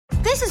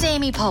This is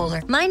Amy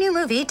Poehler. My new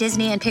movie,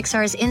 Disney and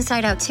Pixar's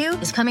Inside Out 2,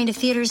 is coming to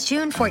theaters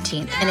June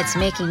 14th, and it's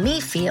making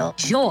me feel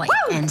joy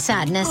and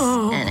sadness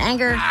and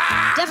anger,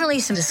 definitely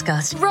some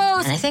disgust, and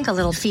I think a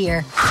little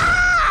fear.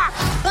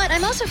 But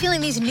I'm also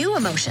feeling these new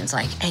emotions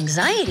like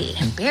anxiety,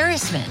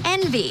 embarrassment,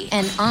 envy,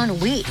 and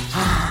ennui.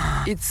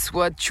 It's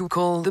what you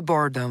call the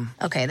boredom.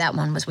 Okay, that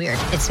one was weird.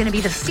 It's gonna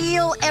be the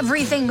feel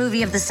everything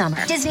movie of the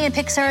summer. Disney and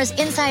Pixar's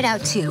Inside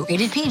Out 2,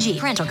 rated PG,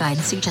 parental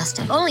guidance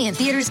suggested. Only in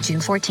theaters June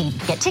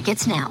 14th. Get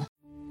tickets now.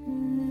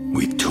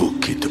 We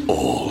took it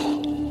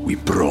all. We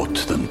brought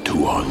them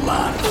to our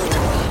land.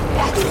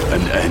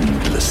 An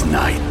endless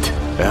night,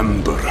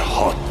 ember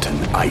hot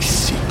and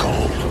icy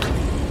cold.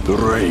 The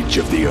rage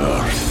of the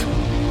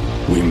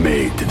earth. We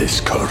made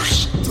this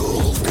curse.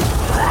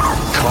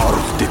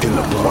 Carved it in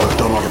the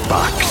blood on our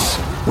backs.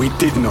 We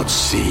did not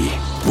see.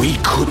 We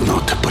could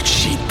not, but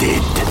she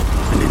did.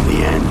 And in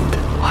the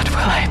end... What will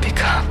I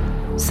become?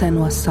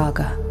 Senua's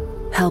Saga.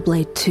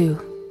 Hellblade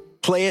 2.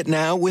 Play it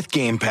now with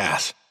Game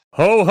Pass.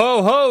 Ho,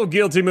 ho, ho,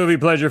 Guilty Movie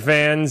Pleasure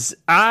fans.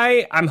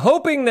 I'm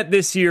hoping that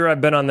this year I've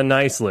been on the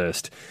nice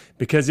list.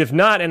 Because if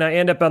not, and I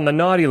end up on the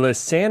naughty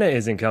list, Santa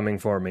isn't coming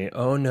for me.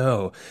 Oh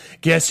no.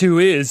 Guess who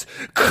is?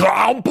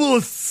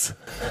 Krampus!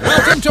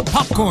 Welcome to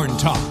Popcorn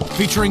Talk,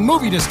 featuring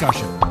movie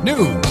discussion,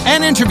 news,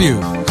 and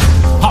interviews.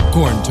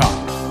 Popcorn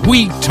Talk.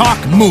 We talk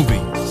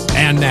movies.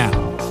 And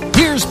now,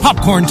 here's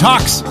Popcorn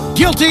Talk's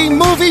Guilty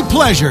Movie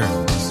Pleasures.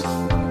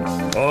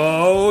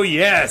 Oh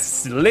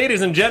yes,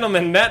 ladies and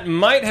gentlemen, that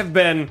might have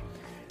been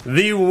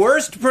the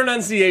worst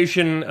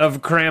pronunciation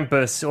of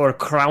Krampus or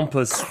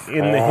Krampus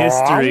in the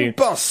history.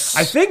 Krampus.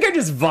 I think I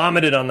just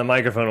vomited on the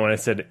microphone when I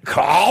said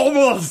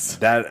Krampus.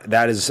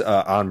 That is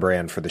on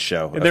brand for the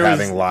show. Of There was-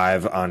 having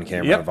live on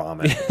camera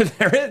vomit.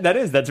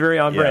 That's very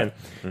on brand.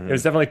 Mm-hmm. It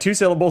was definitely 2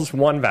 syllables,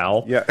 1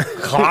 vowel. Yeah.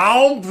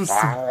 Krampus.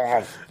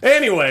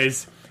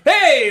 Anyways,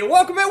 hey,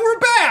 welcome back. We're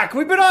back.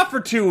 We've been off for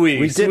 2 weeks.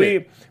 We did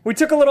it. We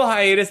took a little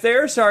hiatus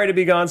there. Sorry to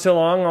be gone so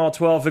long, all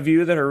 12 of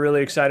you that are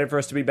really excited for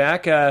us to be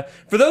back.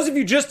 For those of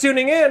you just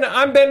tuning in,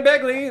 I'm Ben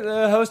Begley,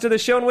 the host of the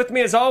show, and with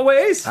me as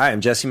always... Hi, I'm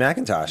Jesse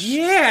McIntosh.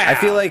 Yeah. I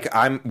feel like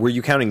were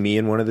you counting me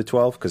in one of the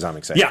 12? Because I'm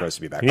excited for us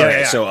to be back. Yeah, Okay,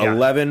 yeah, so yeah.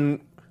 11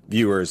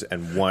 viewers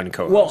and 1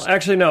 co-host. Well,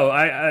 actually, no.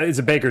 It's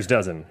a baker's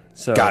dozen.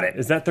 So Got it.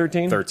 Is that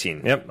 13?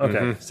 13. Yep.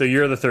 Okay. So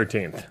you're the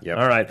 13th. Yep.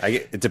 All right.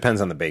 It depends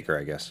on the baker,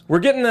 I guess. We're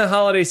getting the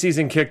holiday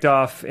season kicked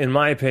off, in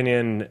my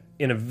opinion,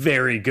 in a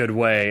very good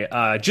way.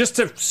 Just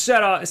to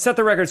set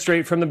the record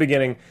straight from the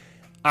beginning,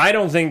 I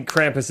don't think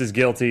Krampus is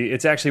guilty.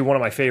 It's actually one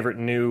of my favorite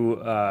new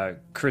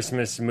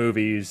Christmas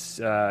movies.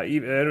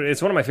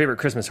 It's one of my favorite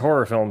Christmas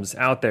horror films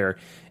out there.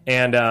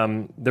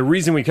 And the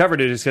reason we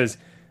covered it is because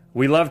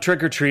we love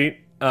Trick or Treat.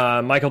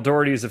 Michael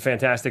Dougherty is a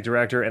fantastic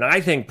director, and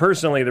I think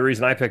personally the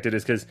reason I picked it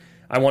is because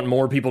I want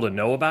more people to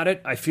know about it.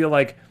 I feel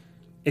like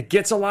it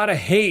gets a lot of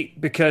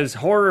hate because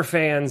horror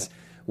fans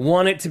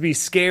want it to be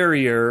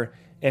scarier,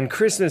 and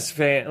Christmas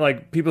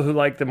like people who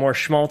like the more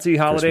schmaltzy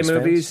holiday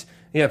Christmas movies.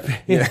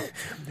 Yeah.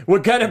 We're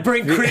gonna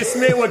bring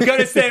Christmas. We're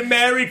gonna say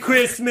Merry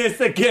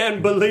Christmas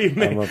again. Believe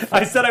me,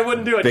 I said I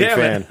wouldn't do it. Big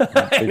Damn fan.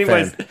 it.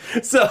 Anyways,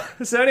 so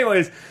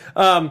anyways,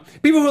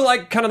 people who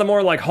like kind of the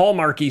more like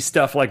Hallmarky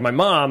stuff, like my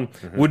mom,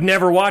 would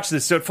never watch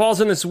this. So it falls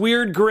in this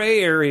weird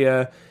gray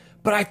area.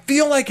 But I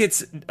feel like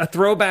it's a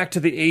throwback to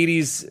the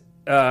 '80s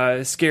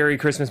scary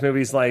Christmas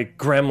movies like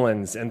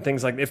Gremlins and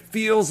things like. It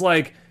feels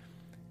like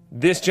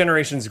this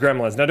generation's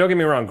Gremlins. Now, don't get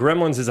me wrong.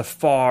 Gremlins is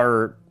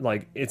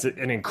it's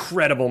an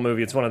incredible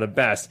movie. It's one of the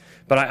best.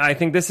 But I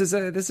think this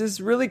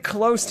is really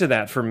close to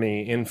that for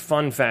me in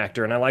fun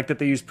factor. And I like that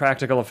they use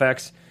practical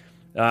effects.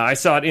 I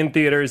saw it in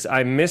theaters.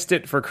 I missed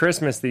it for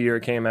Christmas the year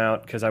it came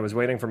out because I was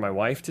waiting for my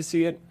wife to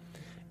see it.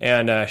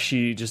 And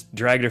she just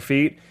dragged her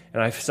feet.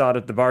 And I saw it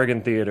at the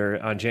Bargain Theater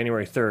on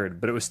January 3rd,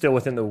 but it was still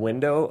within the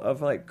window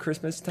of like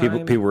Christmas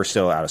time. People were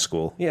still out of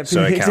school. Yeah,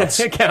 so it counts.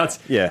 It counts.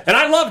 Yeah. And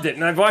I loved it,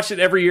 and I've watched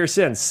it every year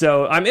since.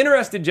 So I'm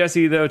interested,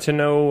 Jesse, though, to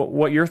know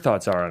what your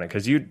thoughts are on it,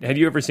 because had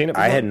you ever seen it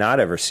before? I had not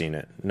ever seen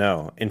it,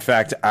 no. In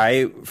fact,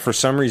 for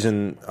some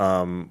reason,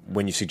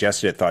 when you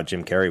suggested it, thought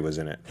Jim Carrey was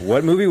in it.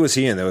 What movie was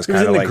he in that was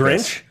kind of like The Grinch?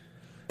 this?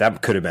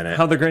 That could have been it.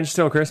 How the Grinch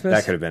Stole Christmas?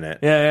 That could have been it.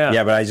 Yeah.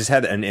 Yeah, but I just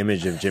had an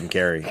image of Jim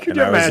Carrey. Could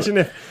you imagine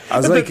if... I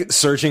was like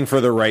searching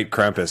for the right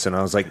Krampus, and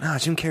I was like,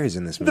 Jim Carrey's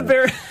in this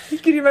movie.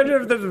 Can you imagine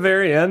if at the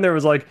very end there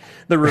was like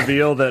the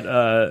reveal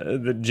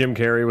that Jim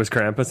Carrey was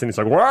Krampus, and he's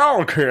like,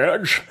 "Well,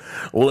 kids,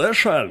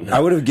 listen, I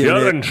would have given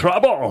you're it in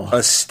trouble."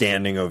 a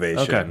standing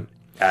ovation. Okay.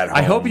 At home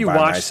I hope you by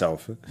watched.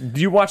 myself.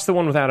 You watched the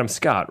one with Adam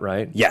Scott,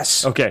 right?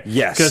 Yes. Okay.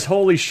 Yes. Because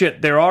holy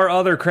shit, there are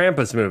other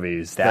Krampus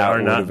movies that are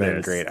would not have been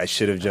this. great. I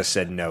should have just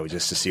said no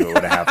just to see what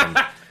would have happened.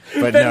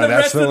 But Then no,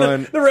 that's the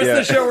one. The rest of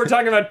the show, we're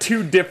talking about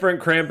 2 different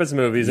Krampus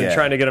movies and Yeah.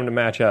 trying to get them to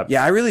match up.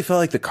 Yeah, I really felt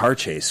like the car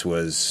chase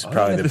was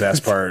probably the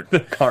best part. The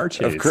car of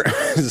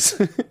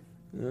chase.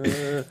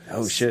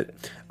 Oh shit!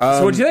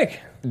 So what do you think?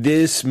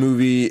 This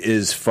movie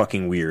is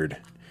fucking weird.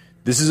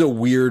 This is a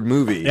weird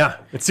movie. Yeah,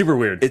 it's super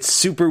weird. It's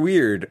super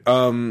weird.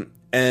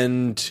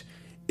 And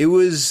it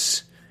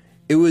was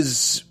It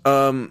was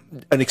an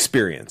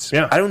experience.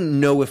 Yeah. I don't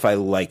know if I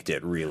liked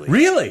it really.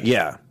 Really?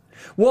 Yeah.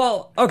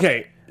 Well,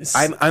 okay.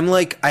 I'm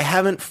like, I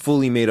haven't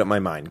fully made up my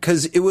mind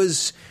because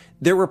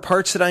there were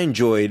parts that I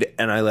enjoyed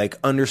and I like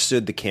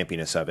understood the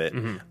campiness of it.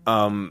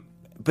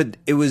 But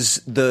it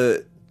was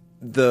the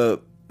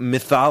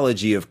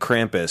mythology of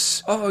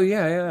Krampus. Oh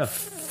yeah.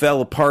 Fell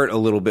apart a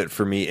little bit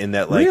for me in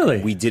that like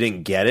Really? we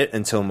didn't get it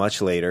until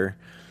much later.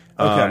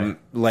 Okay.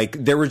 Like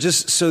there were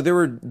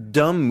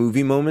dumb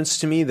movie moments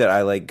to me that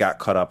I like got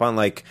caught up on,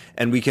 like,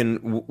 and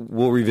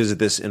we'll revisit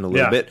this in a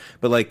little bit,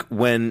 but like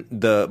when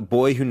the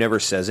boy who never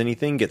says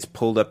anything gets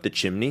pulled up the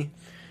chimney,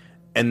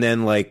 and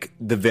then like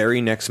the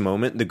very next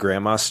moment the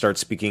grandma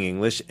starts speaking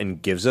English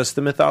and gives us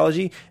the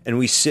mythology, and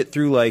we sit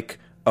through like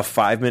a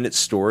 5-minute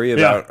story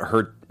about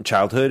her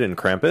childhood and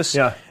Krampus.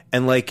 Yeah.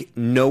 And, like,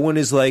 no one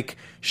is like,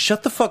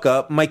 shut the fuck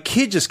up. My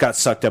kid just got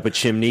sucked up a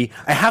chimney.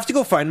 I have to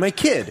go find my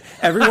kid.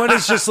 Everyone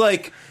is just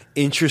like,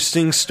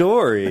 interesting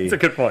story. That's a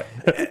good point.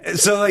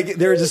 So, like,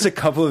 there were just a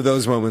couple of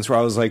those moments where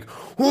I was like,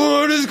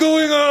 what is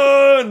going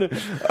on?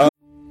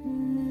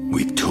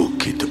 We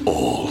took it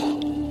all.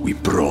 We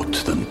brought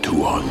them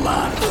to our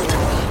land.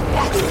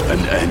 An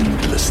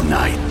endless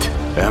night,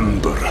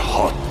 ember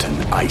hot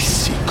and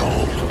icy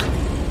cold.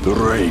 The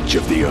rage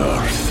of the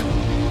earth.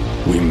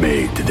 We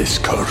made this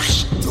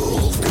curse.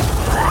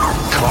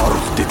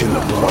 Carved it in the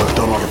blood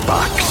on our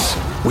backs.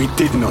 We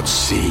did not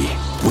see.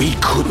 We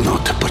could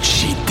not, but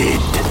she did.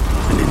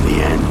 And in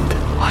the end...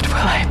 What will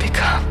I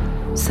become?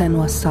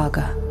 Senua's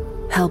Saga.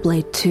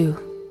 Hellblade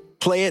 2.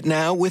 Play it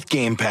now with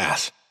Game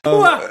Pass.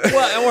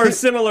 Well, or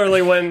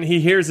similarly, when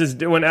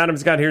Adam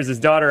Scott hears his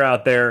daughter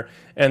out there,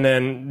 and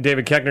then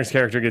David Koechner's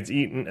character gets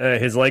eaten,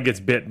 his leg gets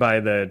bit by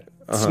the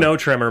snow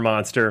tremor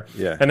monster,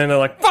 and then they're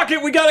like, "Fuck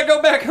it, we gotta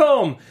go back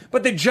home."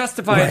 But they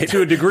justify it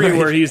to a degree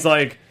where he's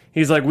like,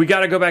 "We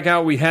gotta go back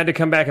out. We had to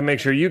come back and make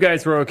sure you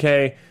guys were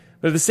okay."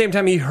 But at the same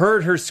time, he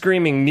heard her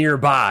screaming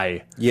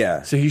nearby.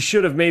 Yeah. So he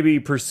should have maybe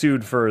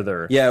pursued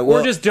further. Yeah,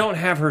 well, or just don't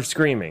have her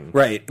screaming.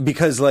 Right,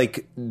 because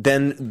like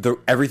then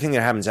everything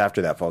that happens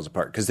after that falls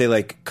apart because they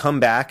like come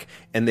back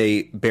and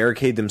they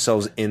barricade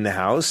themselves in the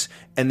house,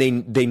 and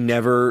they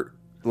never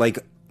like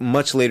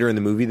much later in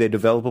the movie they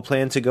develop a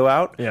plan to go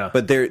out. Yeah.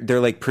 But they're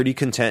like pretty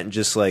content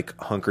just like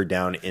hunkered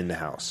down in the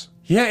house.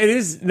 Yeah, it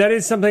is. That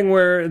is something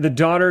where the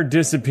daughter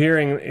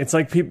disappearing, it's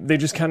like they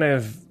just kind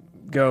of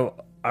go,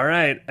 all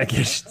right, I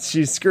guess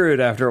she's screwed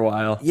after a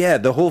while. Yeah,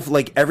 the whole,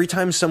 like, every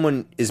time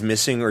someone is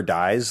missing or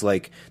dies,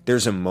 like,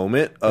 there's a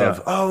moment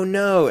of, oh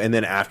no, and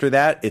then after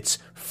that, it's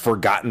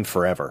forgotten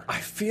forever. I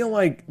feel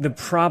like the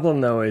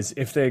problem, though, is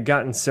if they had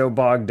gotten so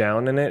bogged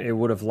down in it, it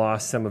would have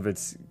lost some of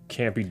its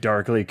campy,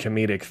 darkly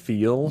comedic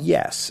feel.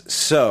 Yes,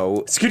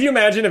 so could you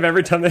imagine if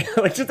every time they,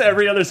 like, just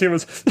every other scene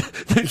was,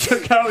 they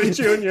took Howie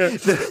Jr.,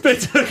 they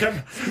took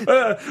him,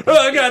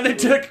 oh god, they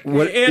took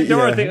Aunt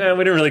Dorothy.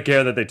 We didn't really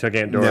care that they took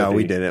Aunt Dorothy. No,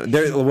 we didn't.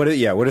 What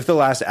if the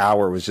last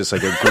hour was just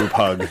like a group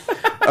hug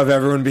of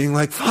everyone being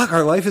like, fuck,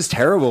 our life is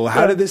terrible.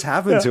 How did this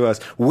happen to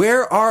us?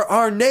 Where are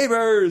our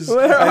neighbors?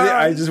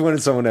 I just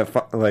wanted someone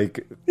to,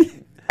 like,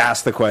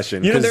 ask the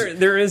question. You know,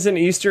 there is an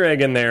Easter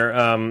egg in there.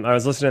 I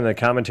was listening to the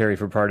commentary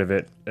for part of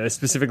it,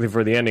 specifically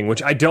for the ending,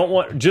 which I don't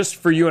want, just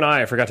for you and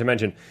I forgot to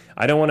mention,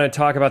 I don't want to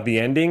talk about the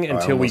ending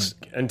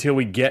until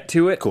we get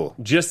to it. Cool.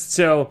 Just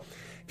so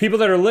people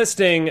that are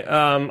listening,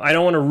 I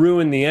don't want to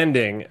ruin the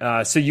ending.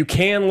 So you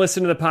can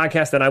listen to the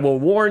podcast, and I will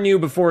warn you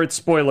before it's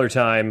spoiler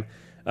time.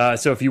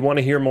 So if you want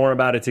to hear more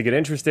about it to get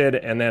interested,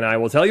 and then I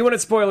will tell you when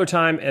it's spoiler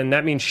time, and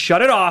that means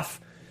shut it off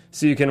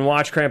so you can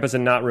watch Krampus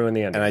and not ruin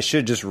the ending. And I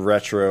should just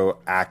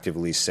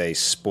retroactively say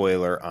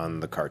spoiler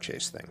on the car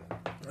chase thing.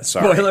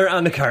 Sorry. Spoiler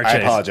on the car chase. I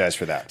apologize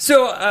for that.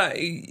 So,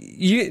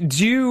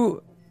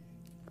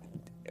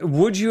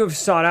 would you have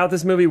sought out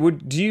this movie?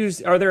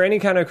 Are there any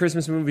kind of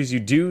Christmas movies you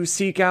do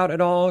seek out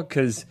at all?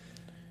 Because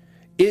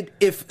if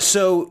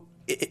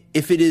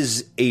it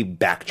is a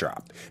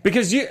backdrop,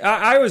 because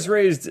I was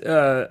raised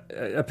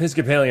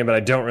Episcopalian, but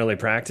I don't really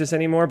practice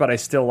anymore. But I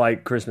still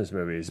like Christmas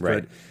movies.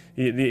 Right. But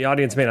the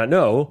audience may not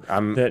know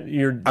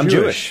that I'm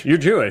Jewish. You're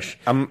Jewish.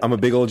 I'm a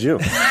big old Jew.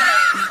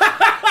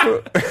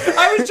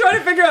 I was trying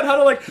to figure out how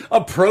to like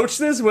approach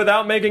this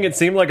without making it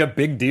seem like a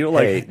big deal.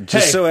 Like,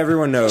 so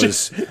everyone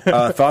knows,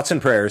 thoughts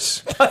and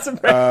prayers. Thoughts and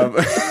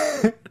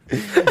prayers.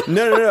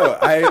 No.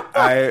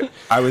 I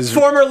was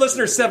former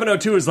listener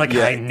 702 is like,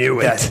 I knew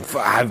it.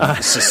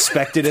 I've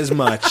suspected as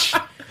much.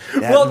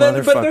 Well,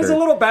 then, but there's a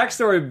little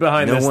backstory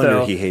behind this. No wonder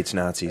though. He hates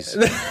Nazis.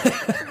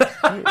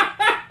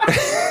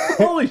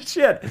 Holy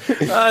shit!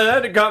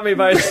 That got me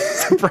by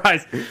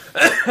surprise,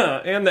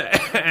 and the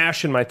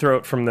ash in my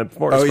throat from the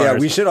forest fires.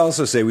 We should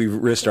also say we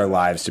risked our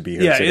lives to be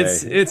here today.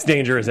 It's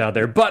dangerous out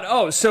there.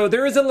 But so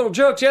there is a little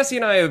joke. Jesse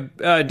and I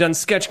have done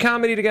sketch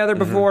comedy together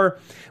before.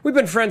 We've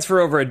been friends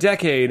for over a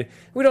decade.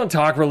 We don't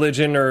talk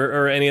religion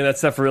or any of that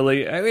stuff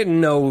really. I had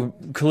no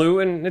clue,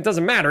 and it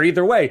doesn't matter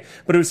either way.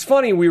 But it was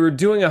funny. We were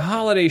doing a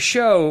holiday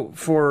show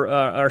for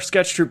our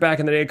sketch troupe back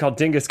in the day called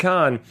Dingus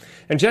Khan,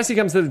 and Jesse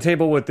comes to the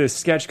table with this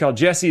sketch called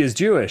Jesse is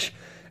Jewish,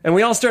 and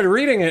we all started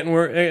reading it,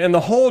 and the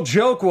whole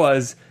joke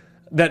was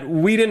that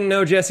we didn't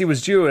know Jesse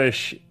was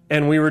Jewish,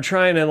 and we were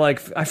trying to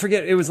like, I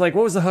forget, it was like,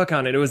 what was the hook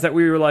on it? It was that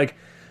we were like,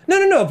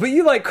 no, but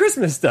you like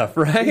Christmas stuff,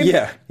 right?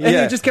 Yeah, and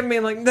yeah. you just kept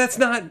being like, that's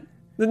not.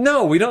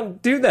 No, we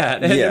don't do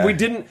that. And we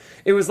didn't.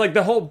 It was like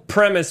the whole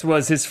premise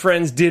was his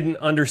friends didn't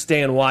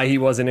understand why he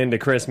wasn't into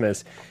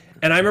Christmas.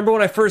 And I remember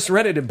when I first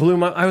read it, it blew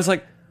my. I was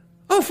like,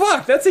 oh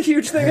fuck, that's a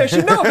huge thing I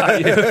should know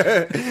about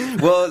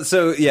you. Well,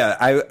 so yeah,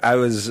 I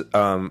was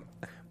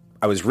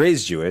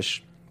raised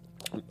Jewish.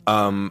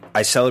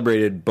 I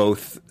celebrated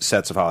both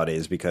sets of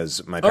holidays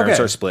because my parents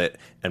are split,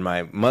 and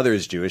my mother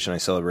is Jewish, and I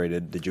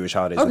celebrated the Jewish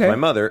holidays with my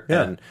mother,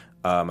 and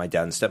my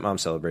dad and stepmom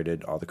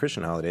celebrated all the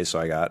Christian holidays, so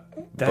I got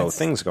both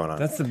things going on.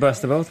 That's the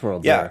best of both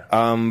worlds. Yeah,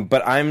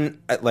 but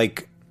I'm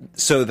like,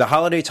 so the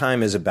holiday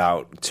time is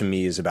about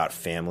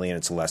family, and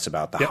it's less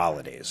about the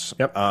holidays.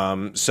 Yep.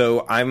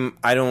 So I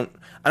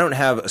don't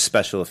have a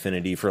special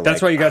affinity for. That's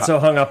why you got so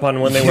hung up on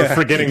when they were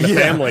forgetting the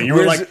family. You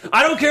were like,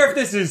 I don't care if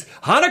this is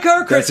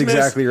Hanukkah or Christmas. That's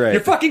exactly right.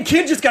 Your fucking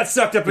kid just got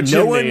sucked up a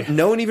chimney.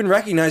 No one even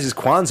recognizes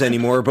Kwanzaa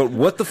anymore. But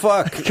what the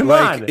fuck? Come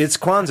on, it's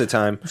Kwanzaa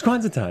time. It's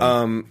Kwanzaa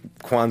time.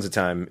 Kwanzaa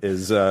time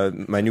is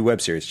my new web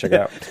series. Check it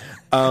out.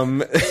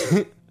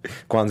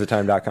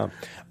 KwanzaaTime.com.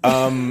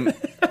 I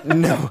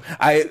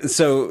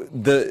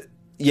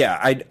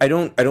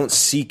don't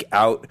seek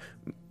out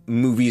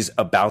movies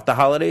about the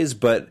holidays,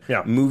 but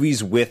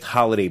movies with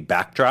holiday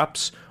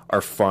backdrops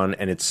are fun,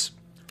 and it's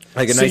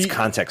like a nice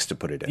context to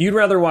put it in. You'd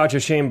rather watch a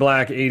Shane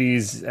Black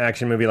 80s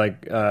action movie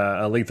like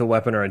a Lethal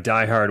Weapon or a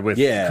Die Hard with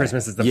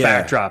Christmas as the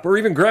backdrop, or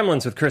even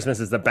Gremlins with Christmas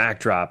as the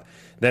backdrop,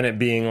 than it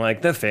being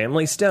like The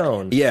Family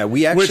Stone. Yeah,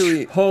 we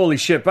actually... holy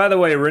shit. By the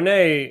way,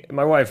 Renee,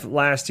 my wife,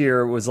 last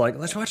year was like,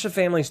 let's watch The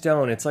Family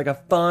Stone. It's like a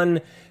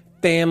fun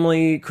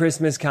family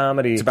Christmas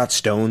comedy. It's about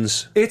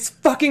stones. It's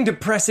fucking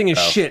depressing as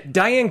shit.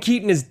 Diane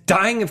Keaton is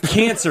dying of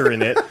cancer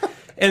in it.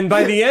 And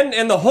by the end,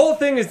 and the whole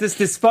thing is this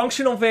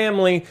dysfunctional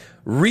family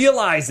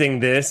realizing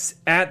this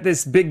at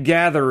this big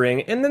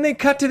gathering, and then they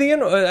cut to the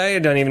end. I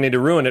don't even need to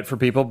ruin it for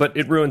people, but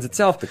it ruins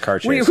itself. The car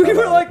chase. We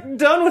were like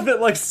done with it,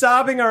 like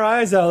sobbing our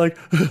eyes out. Like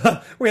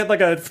we had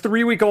like a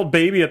 3-week-old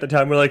baby at the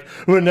time. We're like,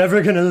 we're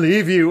never gonna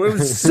leave you. It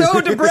was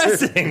so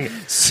depressing.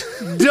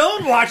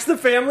 Don't watch The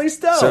Family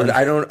Stone. So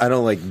I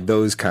don't like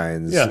those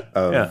kinds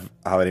of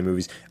holiday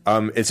movies.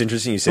 It's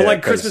interesting you say but that.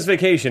 Like Christmas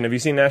Vacation. Have you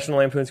seen National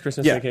Lampoon's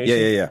Christmas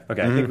Vacation? Yeah.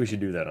 Okay, I think we should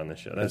do that on this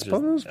show. That's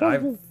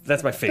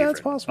my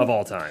favorite of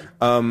all time.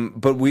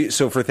 But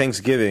for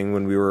Thanksgiving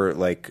when we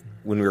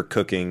were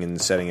cooking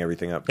and setting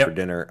everything up for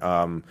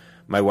dinner,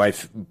 my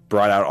wife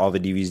brought out all the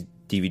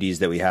DVDs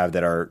that we have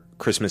that are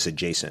Christmas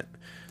adjacent.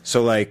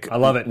 So like, I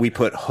love it. We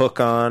put Hook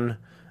on.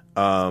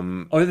 They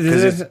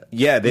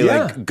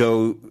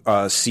go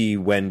see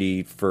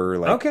Wendy for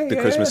like the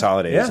Christmas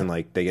holidays, and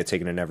like they get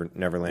taken to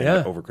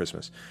Neverland over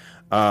Christmas.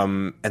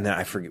 And then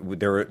I forget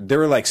there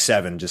were like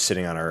 7 just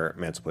sitting on our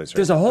mantelpiece.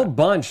 There's a whole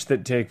bunch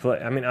that take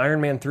place. I mean,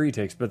 Iron Man 3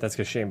 takes, but that's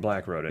because Shane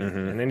Black wrote it.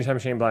 And anytime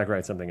Shane Black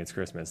writes something, it's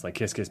Christmas. Like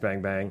Kiss Kiss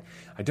Bang Bang.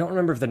 I don't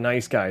remember if The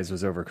Nice Guys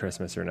was over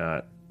Christmas or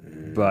not.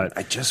 But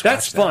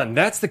that's fun.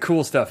 That's the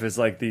cool stuff. Is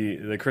like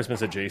the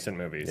Christmas adjacent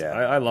movies. Yeah.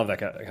 I love that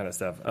kind of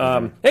stuff.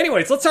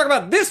 Anyways, let's talk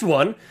about this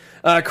one,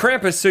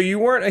 Krampus. So you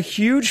weren't a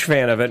huge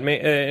fan of it, and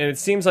it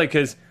seems like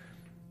because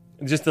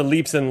just the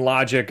leaps in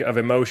logic of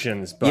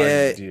emotions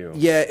bugged you.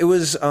 Yeah, it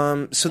was.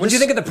 So what do you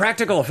think of the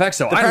practical effects?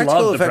 Though I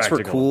love the practical effects.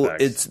 Were cool.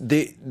 It's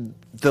the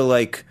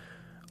like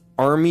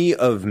army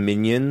of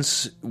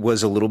minions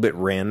was a little bit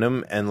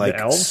random, and like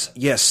the elves?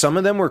 Some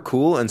of them were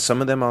cool, and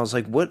some of them I was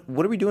like, what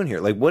are we doing here?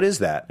 Like, what is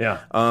that? Yeah.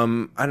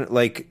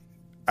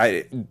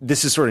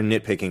 This is sort of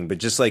nitpicking, but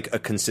just like a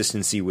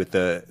consistency with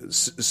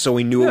so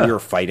we knew what we were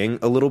fighting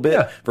a little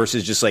bit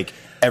versus just like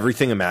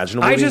everything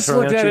imaginable. I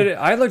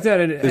looked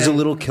at it. There's a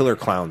little killer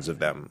clowns of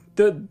them.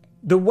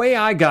 The way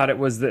I got it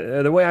was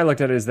the way I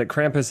looked at it is that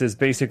Krampus is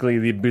basically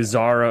the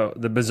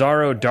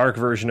bizarro dark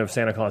version of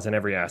Santa Claus in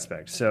every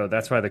aspect. So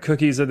that's why the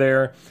cookies are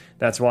there.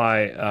 That's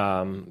why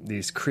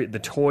the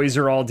toys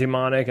are all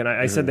demonic. And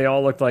I said they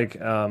all looked like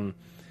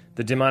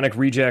the demonic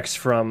rejects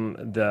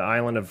from the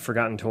Island of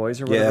Forgotten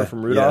Toys or whatever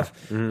from Rudolph.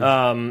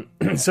 Yeah.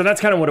 So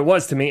that's kind of what it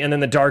was to me. And then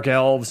the dark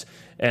elves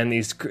and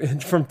these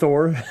from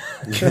Thor.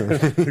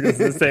 It's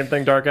the same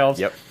thing, dark elves.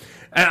 Yep.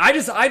 And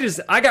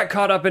I got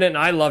caught up in it and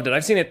I loved it.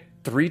 I've seen it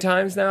 3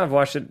 times now. I've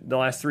watched it the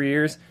last 3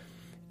 years.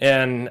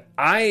 And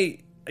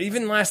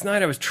even last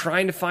night I was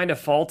trying to find a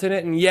fault in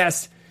it. And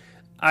yes,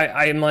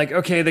 I'm like,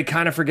 okay, they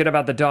kind of forget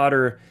about the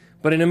daughter.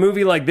 But in a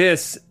movie like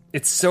this,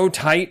 it's so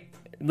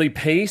tightly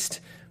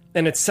paced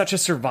and it's such a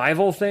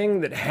survival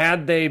thing that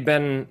had they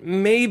been,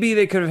 maybe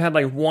they could have had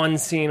like one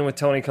scene with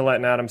Toni Collette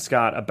and Adam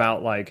Scott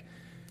about like,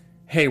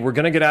 hey, we're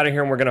going to get out of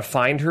here and we're going to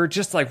find her.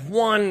 Just like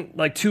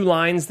 2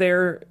 lines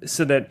there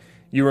so that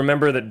you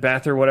remember that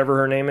Beth or whatever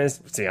her name is.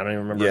 See, I don't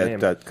even remember her name.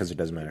 Yeah, because it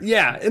doesn't matter.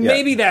 Yeah,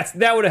 maybe that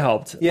would have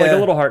helped. Yeah. Like a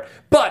little heart.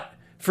 But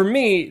for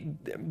me,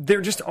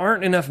 there just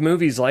aren't enough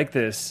movies like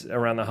this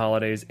around the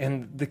holidays.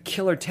 And the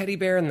killer teddy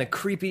bear and the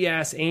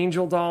creepy-ass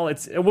angel doll,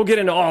 we'll get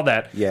into all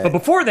that. Yeah. But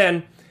before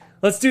then,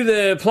 Let's do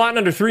the plot in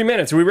under 3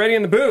 minutes. Are we ready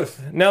in the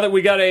booth? Now that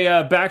we got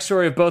a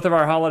backstory of both of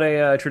our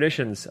holiday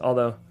traditions,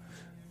 although...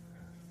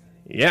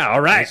 Yeah,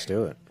 all right. Let's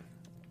do it.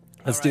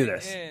 Let's do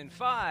this. In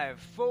 5,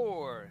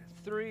 4,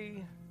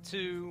 3,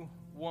 2,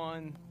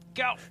 1...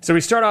 Go. So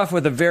we start off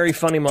with a very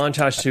funny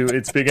montage to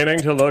It's Beginning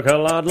to Look a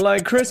Lot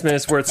Like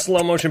Christmas, where it's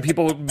slow motion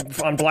people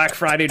on Black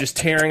Friday just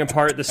tearing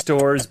apart the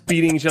stores,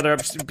 beating each other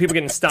up, people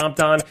getting stomped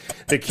on.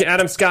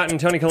 Adam Scott and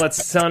Toni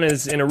Collette's son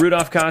is in a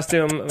Rudolph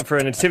costume for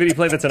a nativity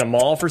play that's in a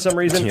mall for some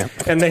reason. Yeah.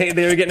 And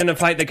they're getting in a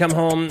fight. They come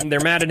home, they're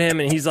mad at him,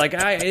 and he's like,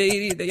 I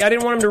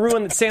didn't want him to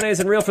ruin that Santa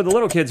isn't real for the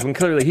little kids, when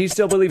clearly he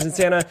still believes in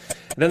Santa.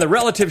 And then the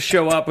relatives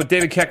show up with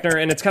David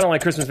Koechner, and it's kind of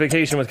like Christmas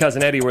Vacation with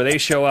Cousin Eddie, where they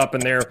show up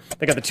and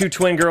they got the two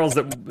twin girls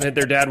that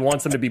their dad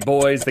wants them to be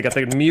boys. They got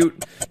the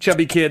mute,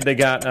 chubby kid. They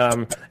got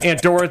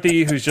Aunt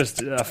Dorothy, who's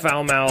just a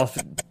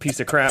foul-mouthed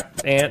piece of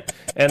crap aunt.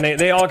 And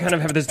they all kind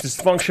of have this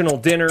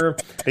dysfunctional dinner.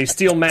 They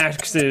steal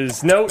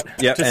Max's note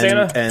to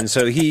Santa. And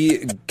so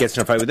he gets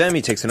in a fight with them.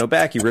 He takes the note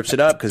back. He rips it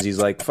up because he's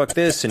like, fuck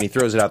this, and he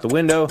throws it out the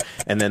window.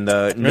 And then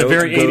the note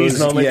very goes, 80s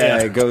moment,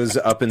 it goes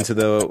up into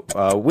the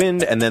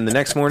wind. And then the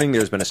next morning,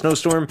 there's been a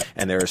snowstorm,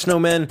 and there are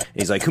snowmen. And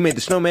he's like, who made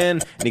the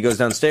snowman? And he goes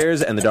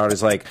downstairs, and the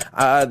daughter's like,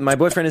 my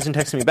boyfriend isn't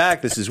texting me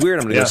back. This is weird.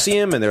 I'm going to go see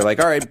him. And they're like,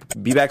 all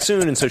right, be back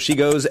soon. And so she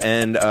goes,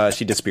 and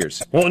she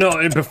disappears. Well, no,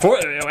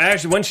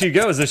 actually, when she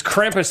goes, there's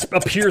Krampus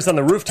appears on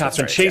the rooftops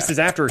and chases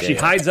after her. She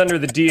hides under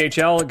the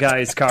DHL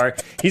guy's car.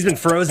 He's been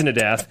frozen to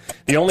death.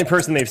 The only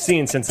person they've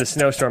seen since the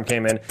snowstorm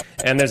came in.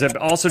 And there's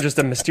also just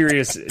a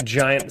mysterious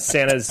giant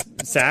Santa's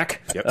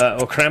sack.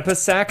 Or Krampus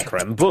sack.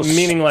 Krampus.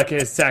 Meaning like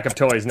a sack of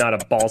toys, not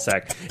a ball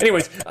sack.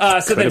 Anyways,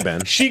 so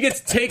then she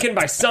gets taken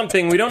by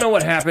something. We don't know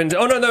what happened.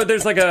 Oh, no,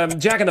 there's like a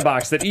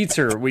Jack-in-the-Box that eats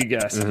her, we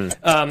guess.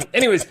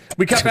 Anyways,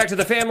 we cut back to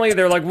the family.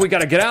 They're like, we got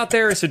to get out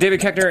there. So David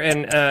Koechner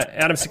and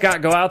Adam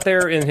Scott go out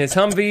there in his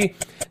Humvee.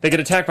 They get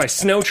attacked by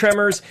snow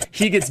tremors.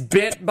 He gets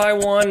bit by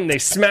one. They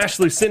smash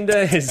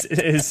Lucinda, his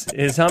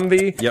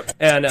Humvee. Yep.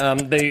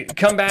 And they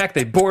come back.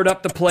 They board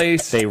up the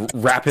place. They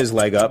wrap his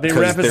leg up.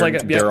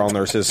 They're all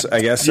nurses,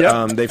 I guess.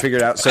 Yep. They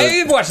figured out. So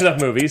I've watched enough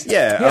movies.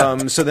 Yeah.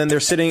 So then they're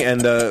sitting, and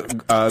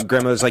the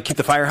grandmother's like, keep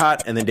the fire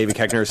hot. And then David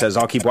Koechner says,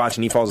 I'll keep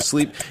watching. He falls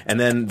asleep. And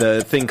then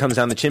the thing comes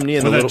down the chimney.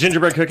 And with the little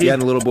gingerbread cookie? Yeah,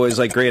 and the little boy's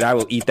like, great, I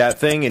will eat that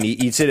thing. And he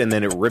eats it, and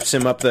then it rips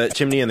him up the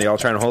chimney, and they all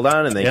try to hold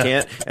on, and they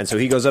can't. And so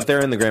he goes up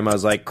there, and the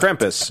grandma's like,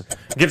 Krampus.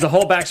 Gives a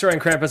whole backstory on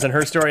Krampus and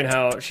her story and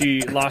how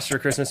she lost her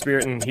Christmas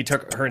spirit, and he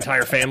took her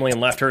entire family and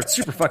left her. It's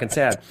super fucking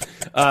sad.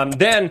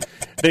 Then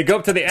they go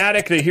up to the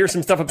attic. They hear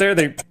some stuff up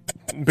there.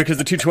 Because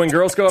the two twin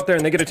girls go up there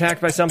and they get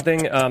attacked by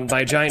something,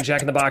 by a giant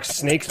Jack-in-the-Box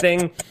snake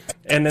thing.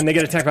 And then they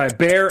get attacked by a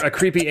bear, a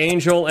creepy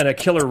angel, and a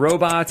killer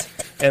robot,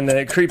 and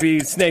the creepy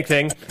snake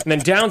thing. And then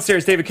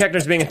downstairs, David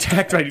Koechner's being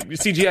attacked by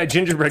CGI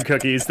gingerbread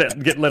cookies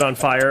that get lit on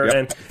fire,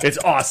 and it's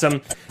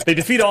awesome. They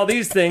defeat all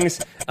these things.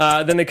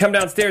 Then they come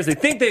downstairs. They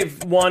think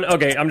they've won.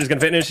 Okay, I'm just going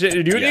to finish it.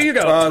 You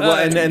go.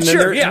 And then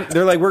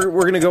they're like, we're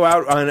going to go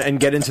out and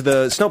get into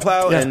the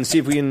snowplow and see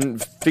if we can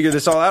figure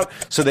this all out.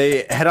 So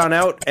they head on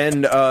out,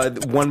 and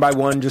one by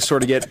one just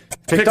sort of get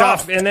picked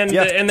off. And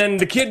then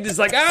the kid is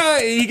like,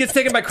 he gets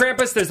taken by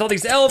Krampus. There's all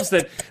these elves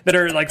that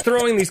are like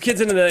throwing these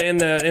kids into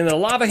the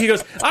lava. He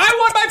goes, I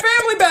want my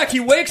family back. He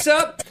wakes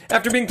up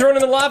after being thrown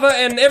in the lava,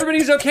 and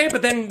everybody's okay.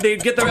 But then they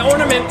get the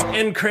ornament,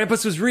 and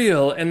Krampus was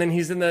real. And then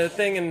he's in the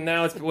thing, and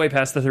now it's way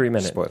past the 3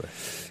 minutes. Spoiler.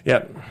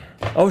 Yep.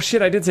 Oh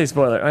shit! I did say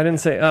spoiler. I didn't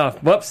say. Oh,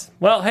 whoops.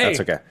 Well, hey,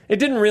 that's okay. It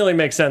didn't really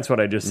make sense what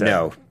I just said.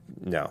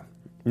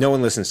 No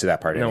one listens to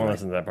that part. No one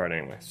listens to that part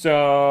anyway.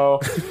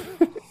 So.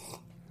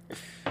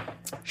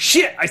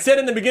 Shit! I said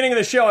in the beginning of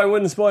the show I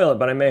wouldn't spoil it,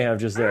 but I may have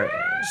just there.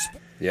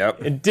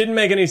 Yep. It didn't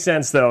make any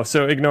sense, though,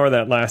 so ignore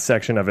that last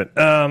section of it.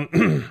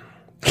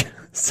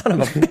 Son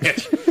of a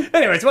bitch.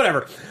 Anyways,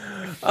 whatever.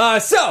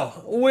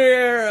 So,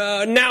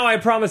 we're... now I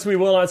promise we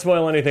will not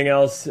spoil anything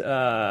else.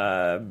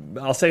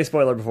 I'll say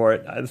spoiler before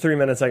it. 3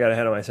 minutes I got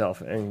ahead of myself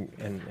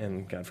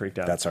and got freaked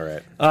out. That's all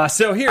right.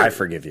 So here... I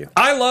forgive you.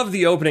 I love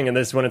the opening of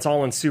this when it's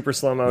all in super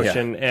slow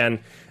motion, and...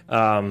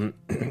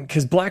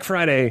 because Black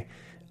Friday...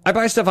 I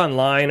buy stuff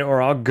online,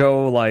 or I'll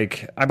go,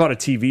 like... I bought a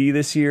TV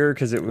this year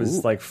because it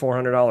was, like,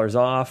 $400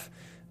 off,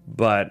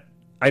 but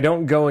I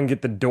don't go and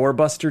get the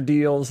doorbuster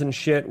deals and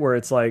shit where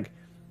it's like,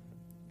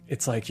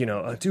 you know,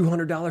 a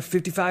 $200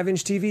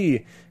 55-inch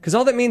TV. Because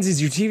all that means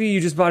is your TV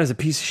you just bought is a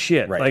piece of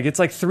shit. Right. Like, it's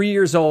like 3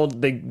 years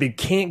old, they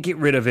can't get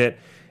rid of it,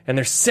 and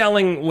they're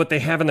selling what they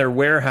have in their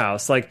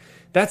warehouse. Like,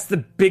 that's the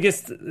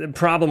biggest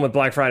problem with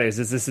Black Fridays,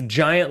 is this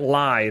giant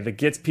lie that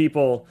gets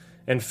people...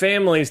 and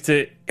families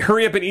to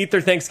hurry up and eat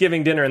their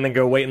Thanksgiving dinner and then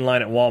go wait in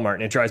line at Walmart,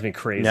 and it drives me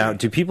crazy. Now,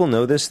 do people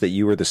know this, that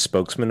you were the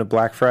spokesman of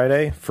Black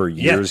Friday for years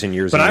and years and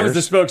years? But I was the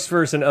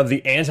spokesperson of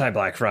the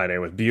anti-Black Friday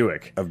with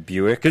Buick. Of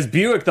Buick? Because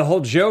Buick, the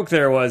whole joke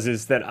there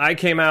is that I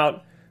came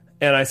out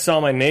and I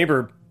saw my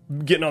neighbor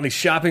getting all these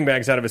shopping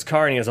bags out of his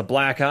car, and he has a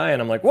black eye,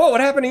 and I'm like, whoa,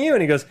 what happened to you?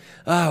 And he goes,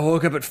 I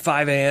woke up at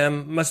 5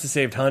 a.m., must have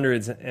saved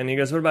hundreds. And he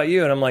goes, what about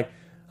you? And I'm like,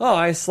 oh,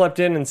 I slept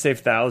in and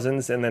saved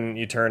thousands, and then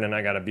you turn and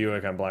I got a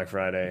Buick on Black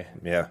Friday.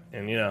 Yeah.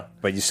 And, you know.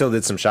 But you still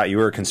did some shot. You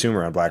were a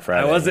consumer on Black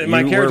Friday. I wasn't.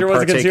 My character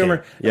was a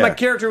consumer. Yeah. My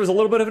character was a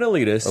little bit of an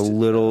elitist. A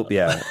little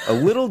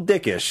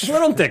dickish. A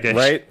little dickish.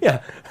 Right?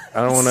 Yeah.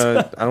 I don't want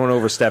to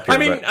overstep here.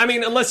 I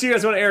mean, unless you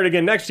guys want to air it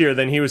again next year,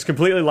 then he was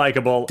completely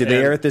likable. Did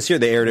they air it this year?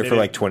 They aired it for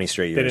like 20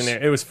 straight years. They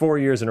didn't air, it was 4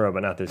 years in a row,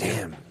 but not this year.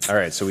 Damn. All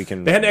right, so we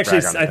can. They hadn't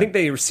actually. brag on I that. think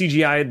they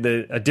CGI'd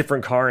a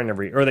different car in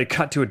or they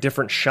cut to a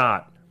different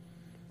shot.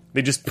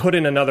 They just put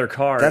in another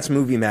car. That's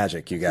movie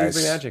magic, you guys.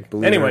 Movie magic.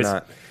 Believe Anyways, it or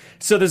not.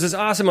 so there's this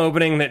awesome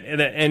opening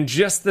and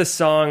just the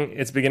song,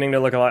 it's beginning to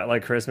look a lot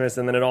like Christmas,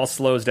 and then it all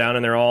slows down,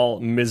 and they're all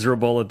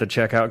miserable at the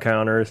checkout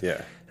counters.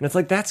 Yeah. And it's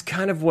like that's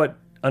kind of what,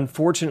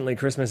 unfortunately,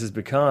 Christmas has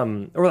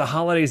become, or the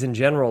holidays in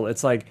general.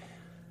 It's like,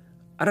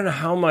 I don't know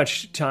how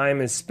much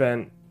time is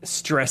spent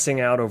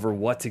stressing out over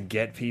what to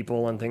get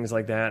people and things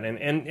like that. And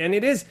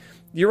it is,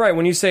 you're right,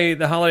 when you say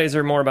the holidays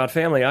are more about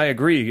family, I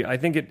agree. I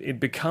think it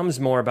becomes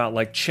more about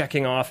like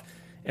checking off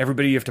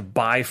everybody you have to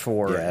buy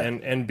for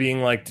and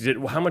being like,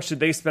 how much did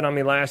they spend on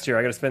me last year?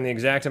 I got to spend the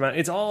exact amount.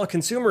 It's all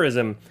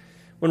consumerism.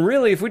 When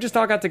really, if we just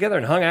all got together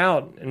and hung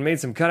out and made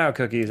some cutout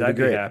cookies, I'd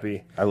be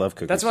happy. I love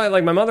cookies. That's why,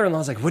 like, my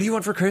mother-in-law's like, what do you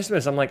want for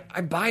Christmas? I'm like,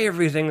 I buy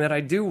everything that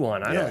I do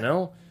want. I don't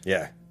know.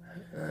 Yeah.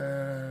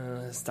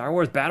 Star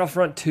Wars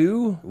Battlefront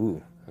 2?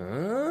 Ooh.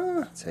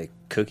 Say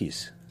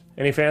cookies.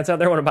 Any fans out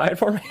there want to buy it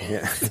for me?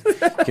 Yeah.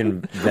 You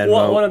can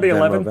Venmo, one of the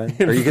Venmo 11?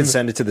 Ben. Or you can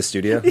send it to the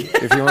studio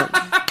if you want.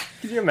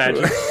 Can you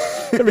imagine?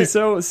 It'd be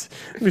so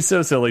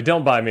silly.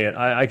 Don't buy me it.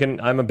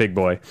 I'm a big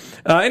boy.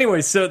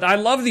 Anyway, so I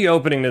love the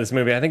opening to this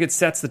movie. I think it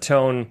sets the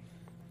tone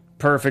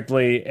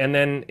perfectly, and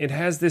then it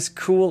has this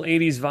cool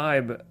 80s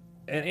vibe.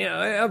 And you know,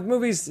 I have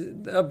movies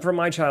from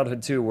my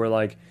childhood too, where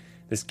like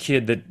this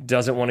kid that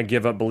doesn't want to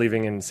give up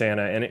believing in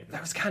Santa, and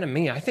that was kind of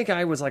me. I think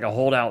I was like a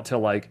holdout till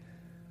like,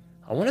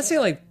 I want to say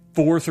like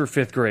 4th or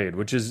 5th grade,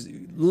 which is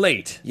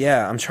late.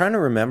 Yeah, I'm trying to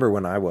remember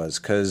when I was,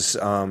 because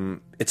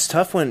it's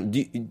tough when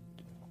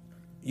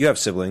you have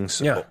siblings.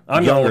 Yeah,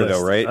 I'm younger the oldest.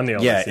 though, right? I'm the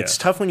oldest, yeah, yeah. it's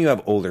tough when you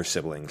have older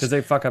siblings Because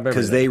they fuck up everything.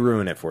 because they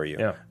ruin it for you.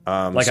 Yeah.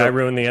 So- I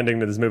ruined the ending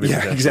to this movie.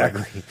 Yeah,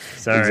 exactly.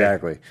 Sorry.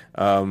 Exactly.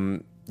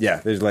 Yeah,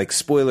 there's like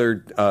spoiler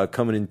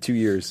coming in 2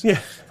 years. Yeah.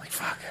 Like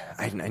fuck,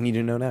 I need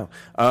to know now.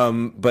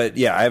 But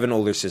yeah, I have an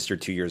older sister,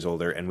 2 years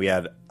older, and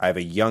I have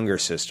a younger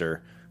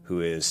sister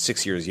who is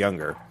 6 years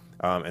younger.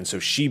 And so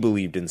she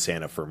believed in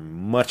Santa for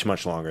much,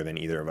 much longer than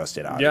either of us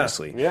did,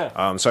 obviously.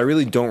 Yeah. So I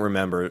really don't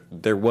remember.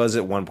 There was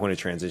at one point a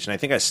transition. I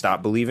think I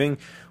stopped believing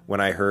when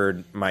I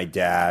heard my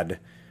dad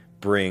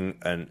bring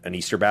an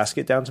Easter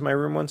basket down to my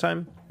room one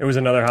time. It was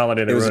another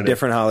holiday that It was a ruined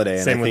different holiday,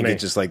 and Same I with think me. it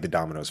just like the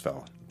dominoes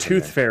fell.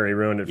 Tooth Fairy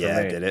ruined it for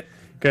Yeah, me. did it?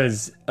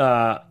 Because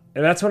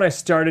that's when I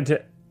started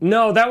to...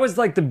 No, that was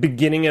like the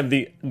beginning of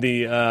the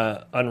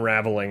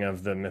unraveling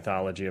of the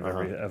mythology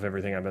of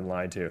everything I've been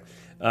lied to.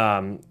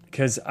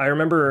 Because I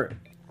remember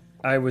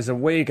I was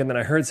awake and then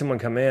I heard someone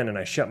come in and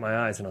I shut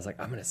my eyes and I was like,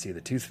 I'm going to see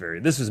the Tooth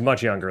Fairy. This was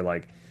much younger,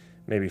 like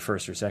maybe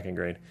 1st or 2nd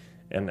grade.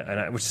 And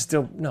I was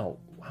still... No,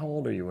 how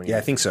old are you when you... Yeah,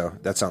 I think so.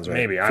 That sounds right.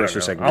 Maybe, I First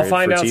don't or second know. I'll grade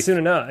find for out teeth. soon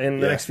enough in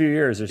the Yeah. next few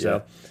years or so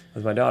Yeah.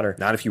 with my daughter.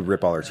 Not if you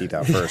rip all her teeth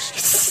out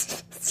first.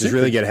 Just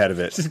really get ahead of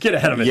it. Just get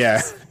ahead of it.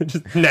 Yeah.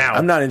 Just now.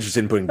 I'm not interested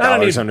in putting I don't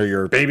dollars need under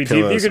your baby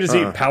pillows. teeth. You can just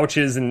eat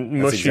pouches and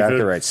That's mushy exactly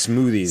food. right.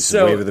 Smoothies,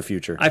 So, wave of the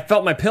future. I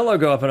felt my pillow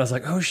go up and I was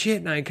like, oh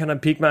shit. And I kind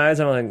of peeked my eyes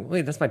and I'm like,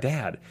 wait, that's my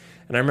dad.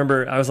 And I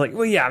remember I was like,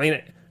 well, yeah, I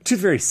mean,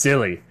 Tooth Fairy's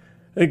silly.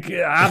 Like,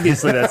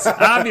 obviously that's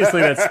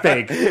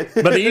fake.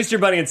 But the Easter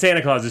Bunny and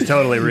Santa Claus is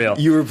totally real.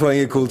 You were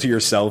playing it cool to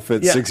yourself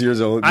at 6 years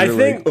old. I You're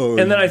think, like, oh,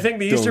 and then I think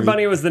the Easter don't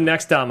Bunny was the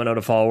next domino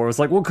to fall, where it was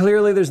like, well,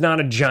 clearly there's not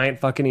a giant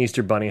fucking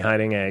Easter Bunny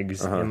hiding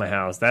eggs in my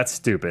house. That's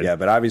stupid. Yeah,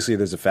 but obviously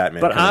there's a fat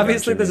man. But coming down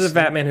obviously there's a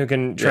chimneys. fat man who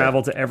can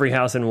travel to every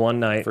house in one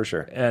night. For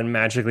sure. And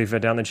magically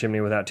fit down the chimney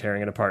without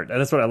tearing it apart.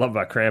 And that's what I love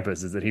about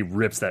Krampus, is that he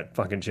rips that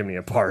fucking chimney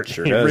apart.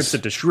 Sure he does. rips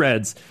it to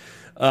shreds.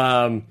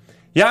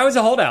 Yeah, I was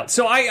a holdout.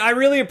 So I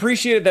really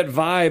appreciated that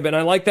vibe, and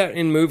I like that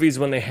in movies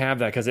when they have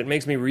that, because it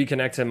makes me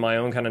reconnect to my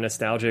own kind of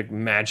nostalgic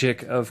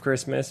magic of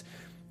Christmas.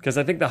 Because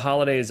I think the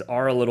holidays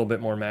are a little bit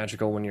more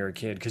magical when you're a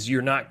kid, because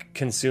you're not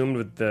consumed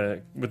with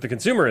the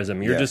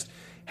consumerism. You're just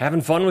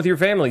having fun with your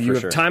family. You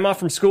have time off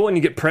from school, and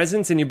you get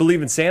presents, and you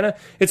believe in Santa.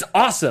 It's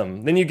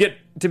awesome. Then you get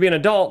to be an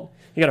adult.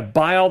 You got to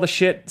buy all the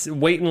shit,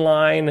 wait in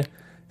line,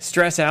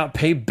 stress out,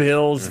 pay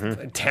bills,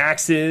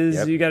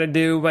 taxes you got to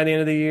do by the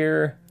end of the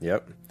year.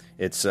 Yep.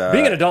 It's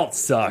Being an adult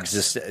sucks.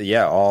 Just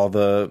all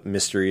the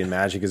mystery and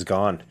magic is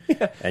gone,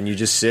 and you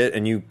just sit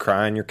and you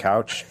cry on your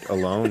couch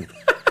alone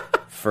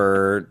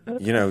for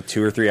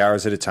 2 or 3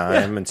 hours at a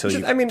time until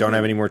you don't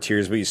have any more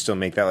tears, but you still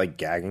make that like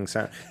gagging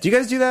sound. Do you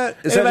guys do that?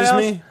 Is that just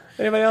me?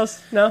 Anybody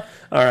else? No?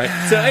 All right.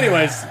 So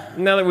anyways,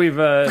 now that we've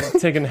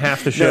taken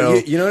half the show. No,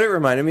 you know what it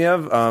reminded me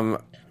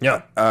of?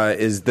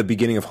 Is the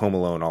beginning of Home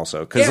Alone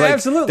also. Because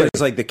absolutely.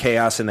 There's like the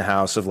chaos in the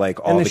house of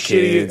like all And the the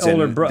shitty kids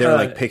and older they're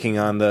like picking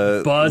on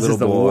the Buzz little is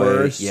the boy.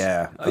 worst.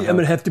 Yeah. I'm going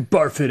to have to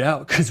barf it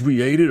out because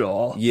we ate it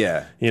all.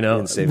 Yeah. You know,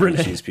 And save the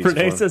cheese pizza for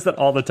Renee him. says that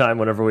all the time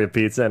whenever we have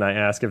pizza and I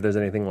ask if there's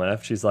anything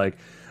left. She's like,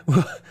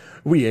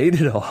 we ate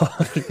it all.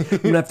 I'm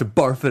gonna have to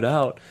barf it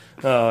out.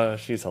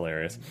 She's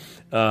hilarious.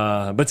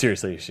 But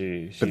seriously,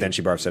 she. But then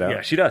she barfs it out.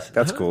 Yeah, she does.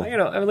 That's cool.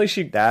 At least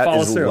she That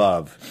follows is through.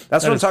 love.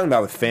 That's what I'm talking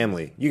about with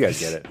family. You guys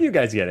get it. You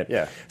guys get it.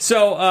 Yeah.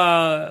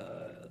 So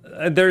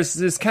there's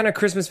this kind of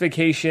Christmas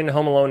Vacation,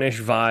 Home Alone-ish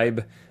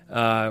vibe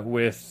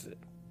with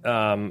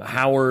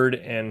Howard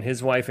and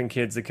his wife and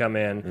kids that come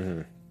in.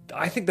 Mm-hmm.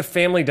 I think the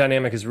family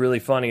dynamic is really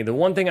funny. The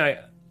one thing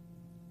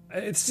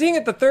seeing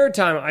it the third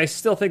time, I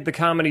still think the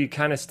comedy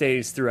kind of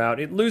stays throughout.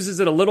 It loses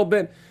it a little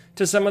bit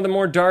to some of the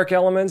more dark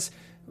elements.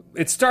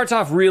 It starts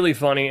off really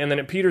funny, and then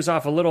it peters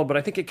off a little, but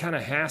I think it kind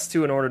of has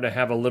to in order to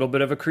have a little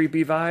bit of a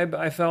creepy vibe,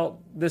 I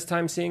felt this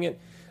time seeing it.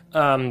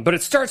 But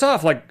it starts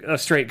off like a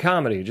straight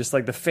comedy, just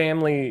like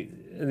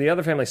the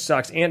other family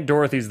sucks. Aunt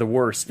Dorothy's the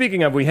worst.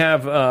 Speaking of, we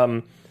have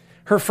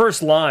her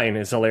first line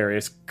is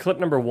hilarious. Clip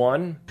number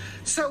 1.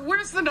 So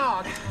where's the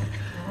dog?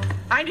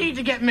 I need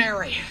to get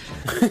married.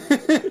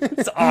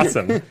 It's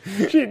awesome.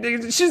 She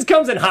just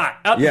comes in hot,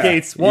 out the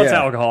gates, wants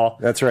alcohol.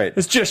 That's right.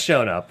 It's just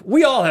shown up.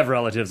 We all have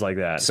relatives like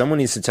that. Someone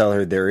needs to tell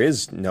her there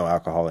is no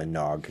alcohol in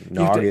Nog.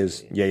 Nog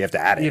is, you have to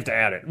add it. You have to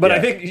add it. But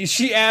I think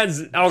she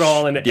adds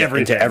alcohol into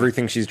everything. Into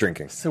everything she's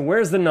drinking. So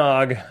where's the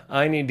Nog?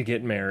 I need to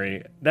get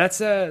married.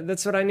 That's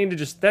what I need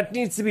to that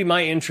needs to be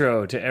my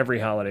intro to every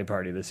holiday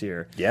party this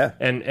year. Yeah.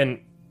 And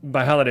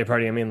by holiday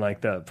party, I mean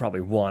like the probably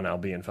one I'll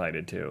be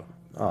invited to.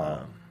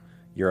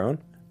 Your own?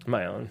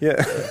 My own.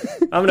 Yeah.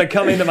 I'm going to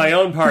come into my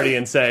own party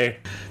and say,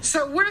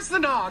 so where's the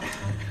dog?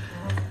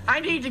 I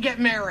need to get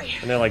married.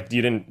 And they're like,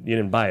 you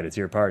didn't buy it. It's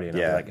your party. And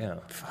I'm like,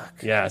 oh,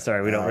 fuck. Yeah,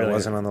 sorry, we don't really. It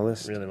wasn't on the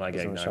list. Really like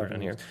eggnog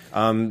around here.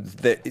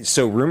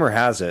 So rumor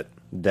has it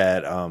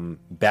that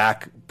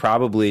back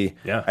probably,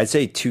 I'd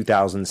say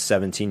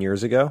 2017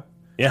 years ago.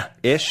 Yeah.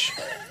 Ish.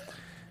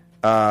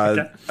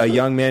 A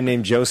young man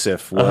named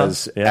Joseph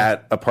was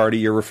at a party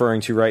you're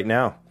referring to right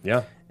now.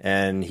 Yeah.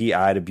 And he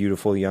eyed a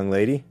beautiful young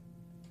lady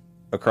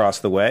across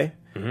the way.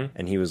 Mm-hmm.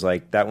 And he was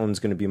like, that one's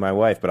going to be my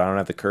wife, but I don't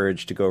have the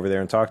courage to go over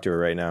there and talk to her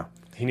right now.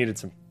 He needed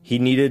some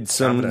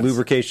confidence.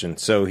 Lubrication.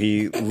 So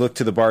he looked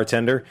to the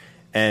bartender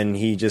and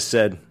he just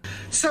said,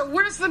 so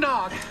where's the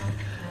dog?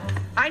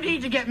 I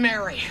need to get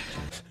married.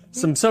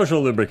 Some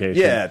social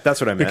lubrication. Yeah, that's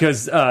what I meant.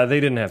 Because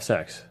they didn't have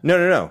sex.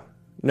 No.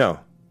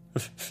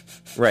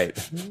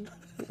 Right.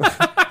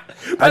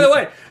 By the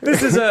way,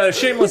 this is a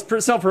shameless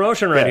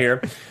self-promotion right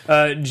here.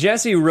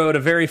 Jesse wrote a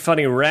very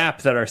funny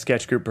rap that our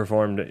sketch group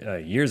performed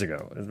years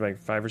ago. It was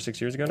like 5 or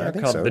 6 years ago now.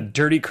 Called The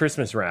Dirty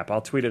Christmas Rap.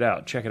 I'll tweet it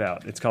out. Check it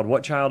out. It's called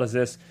What Child Is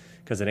This?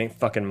 Because it ain't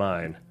fucking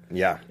mine.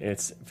 Yeah.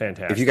 It's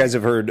fantastic. If you guys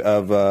have heard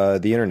of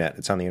the internet,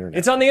 it's on the internet.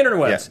 It's on the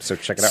internet. Yeah, so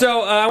check it out.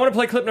 So I want to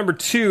play clip number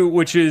 2,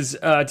 which is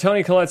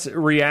Toni Collette's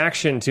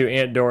reaction to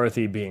Aunt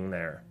Dorothy being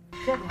there.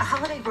 The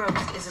holiday brooch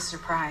is a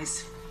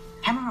surprise.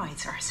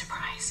 Hemorrhoids are a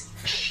surprise.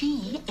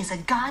 She is a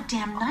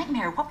goddamn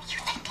nightmare. What were you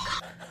thinking?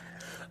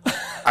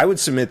 I would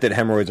submit that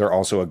hemorrhoids are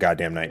also a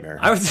goddamn nightmare.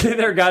 I would say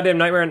they're a goddamn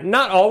nightmare.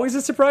 Not always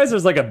a surprise.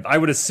 There's I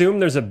would assume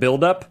there's a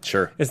buildup.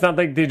 Sure. It's not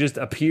like they just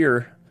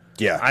appear.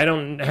 Yeah. I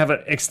don't have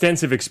an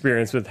extensive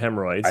experience with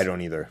hemorrhoids. I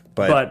don't either.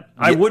 But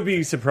I would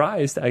be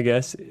surprised, I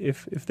guess,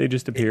 if they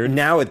just appeared.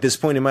 Now, at this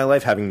point in my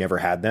life, having never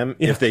had them,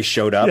 if they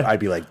showed up, I'd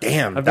be like,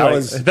 damn, that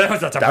was a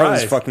surprise. That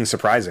was fucking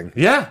surprising.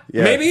 Yeah,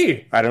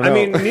 maybe. I don't know. I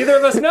mean, neither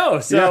of us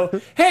know.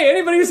 So, hey,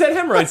 anybody who's had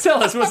hemorrhoids,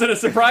 tell us, was it a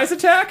surprise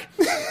attack?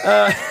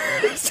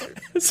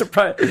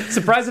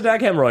 Surprise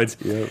attack hemorrhoids.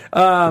 Yep.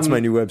 That's my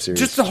new web series.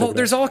 Just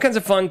there's all kinds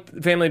of fun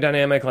family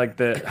dynamic, like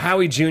the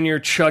Howie Jr.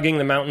 chugging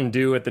the Mountain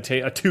Dew at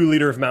the a 2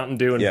 liter of Mountain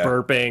Dew and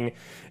burping,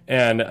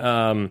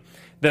 and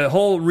the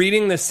whole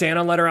reading the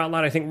Santa letter out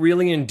loud. I think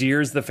really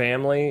endears the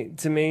family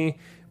to me.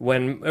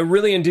 When it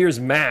really endears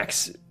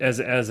Max as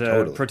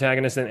a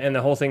protagonist, and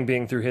the whole thing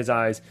being through his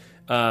eyes.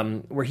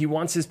 Where he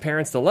wants his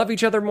parents to love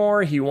each other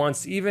more. He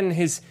wants even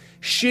his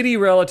shitty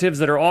relatives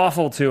that are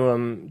awful to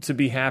him to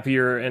be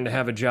happier and to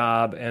have a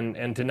job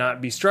and to not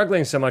be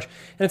struggling so much.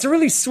 And it's a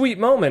really sweet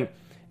moment.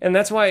 And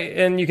that's why,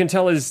 and you can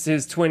tell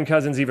his twin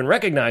cousins even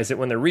recognize it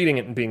when they're reading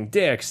it and being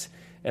dicks.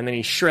 And then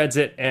he shreds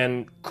it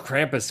and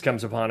Krampus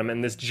comes upon him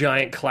and this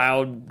giant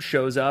cloud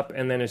shows up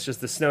and then it's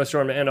just the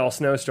snowstorm to end all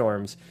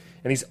snowstorms.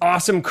 And these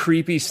awesome,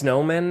 creepy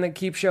snowmen that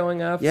keep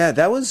showing up. Yeah,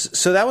 that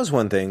was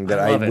one thing that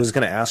I was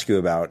going to ask you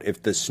about,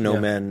 if the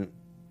snowmen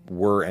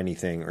were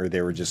anything or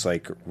they were just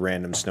like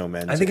random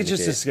snowmen. I think it's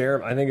just a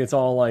scare. I think it's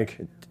all like...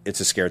 It's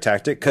a scare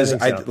tactic? Because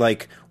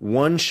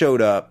one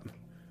showed up,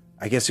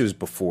 I guess it was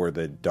before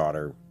the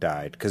daughter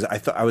died. Because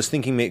I was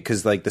thinking,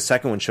 because like the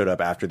second one showed up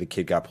after the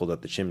kid got pulled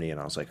up the chimney, and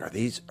I was like, are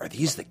these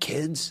the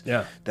kids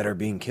that are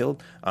being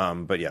killed?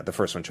 But yeah, the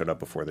first one showed up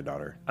before the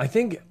daughter. I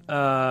think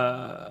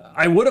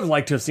I would have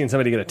liked to have seen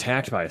somebody get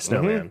attacked by a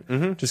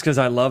snowman, just because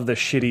I love the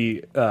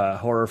shitty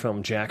horror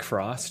film Jack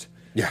Frost.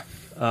 Yeah.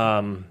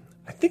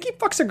 I think he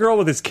fucks a girl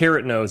with his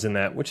carrot nose in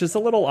that, which is a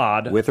little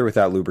odd. With or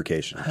without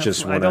lubrication?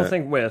 I don't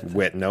think with.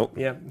 Nope.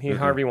 Yeah,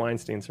 Harvey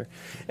Weinstein's her.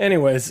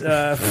 Anyways,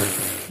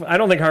 I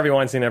don't think Harvey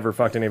Weinstein ever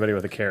fucked anybody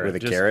with a carrot.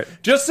 With a carrot?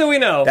 Just so we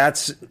know.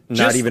 That's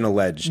not even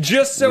alleged.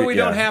 Just so we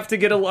don't have to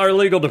get our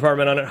legal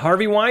department on it.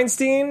 Harvey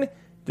Weinstein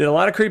did a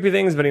lot of creepy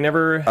things, but he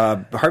never...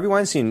 Harvey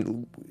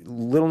Weinstein,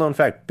 little known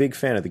fact, big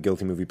fan of the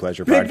Guilty Movie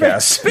Pleasure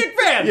podcast. Big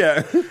fan!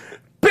 Yeah.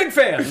 Big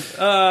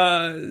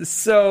fan!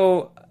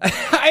 So,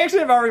 I actually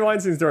have a Harvey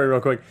Weinstein story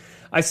real quick.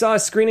 I saw a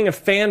screening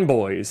of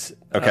Fanboys,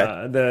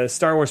 the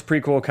Star Wars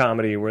prequel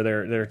comedy where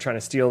they're trying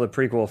to steal the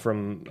prequel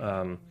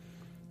from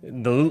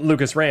the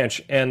Lucas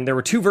Ranch, and there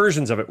were two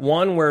versions of it.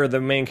 One where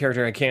the main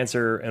character had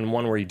cancer, and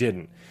one where he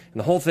didn't. And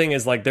the whole thing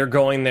is like they're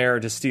going there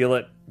to steal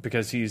it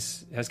because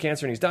has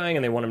cancer and he's dying,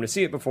 and they want him to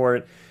see it before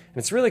it. And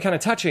it's really kind of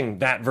touching,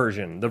 that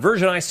version. The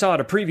version I saw at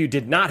a preview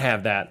did not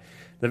have that.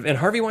 And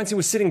Harvey Weinstein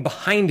was sitting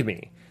behind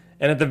me.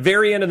 And at the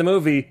very end of the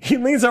movie, he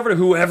leans over to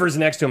whoever's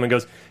next to him and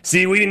goes,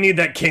 "See, we didn't need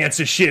that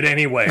cancer shit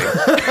anyway."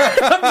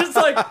 I'm just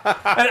like,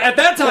 at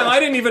that time, I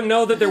didn't even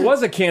know that there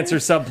was a cancer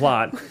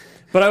subplot.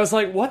 But I was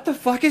like, what the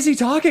fuck is he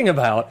talking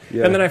about?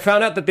 Yeah. And then I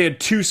found out that they had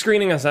two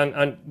screenings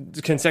on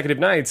consecutive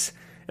nights,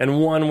 and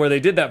one where they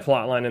did that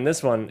plot line in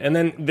this one. And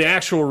then the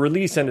actual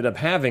release ended up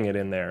having it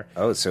in there.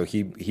 Oh, so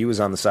he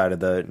was on the side of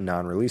the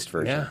non-released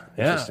version.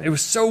 Yeah. It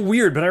was so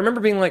weird, but I remember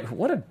being like,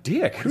 what a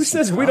dick. Who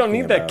says we don't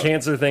need that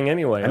cancer thing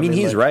anyway? I mean,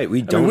 he's right.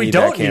 We don't need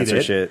that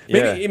cancer shit.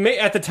 Yeah. Maybe,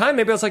 at the time,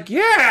 maybe I was like,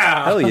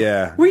 yeah. Hell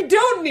yeah. We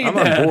don't need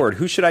that. I'm on board.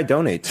 Who should I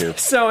donate to?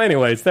 So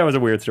anyways, that was a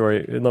weird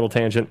story, a little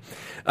tangent.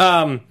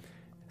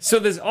 So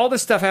there's all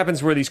this stuff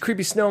happens where these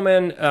creepy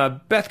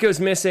snowmen, Beth goes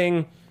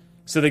missing.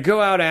 So they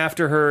go out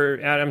after her,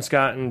 Adam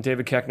Scott and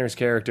David Koechner's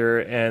character,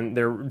 and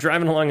they're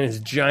driving along in his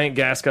giant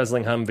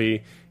gas-guzzling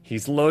Humvee.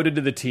 He's loaded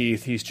to the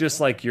teeth. He's just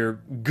like your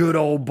good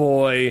old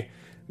boy,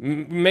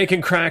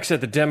 making cracks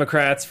at the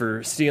Democrats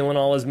for stealing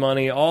all his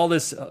money. All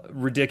this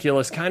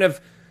ridiculous kind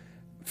of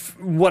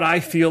what I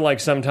feel like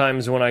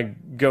sometimes when I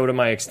go to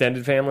my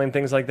extended family and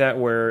things like that,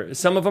 where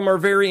some of them are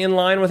very in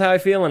line with how I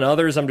feel, and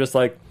others I'm just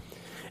like...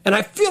 And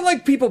I feel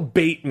like people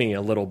bait me a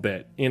little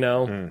bit, you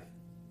know?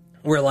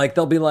 Where like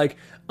they'll be like,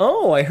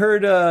 "Oh, I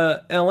heard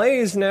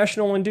LA's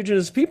National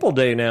Indigenous People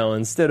Day now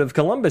instead of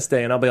Columbus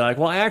Day." And I'll be like,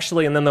 "Well,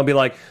 actually," and then they'll be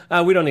like,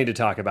 "We don't need to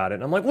talk about it."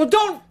 And I'm like, "Well,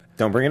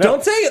 don't bring it up.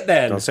 Don't say it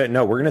then. Don't say it.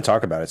 No, we're going to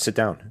talk about it. Sit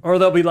down." Or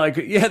they'll be like,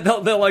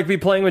 they'll like be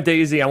playing with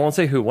Daisy. I won't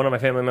say who. One of my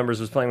family members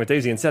was playing with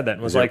Daisy and said that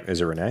and was like,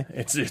 "Is it Renee?"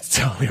 It's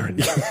totally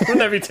Renee. Wouldn't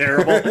that be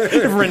terrible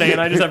if Renee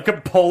and I just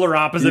have polar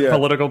opposite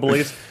political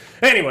beliefs?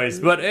 Anyways,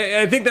 but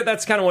I think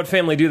that's kind of what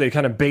family do. They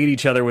kind of bait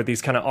each other with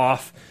these kind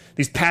of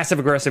these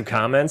passive-aggressive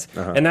comments,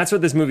 and that's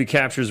what this movie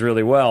captures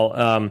really well.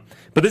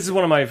 But this is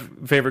one of my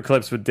favorite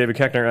clips with David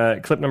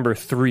Koechner, clip number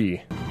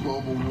 3.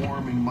 Global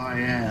warming,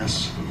 my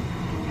ass.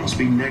 Must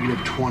be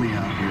 -20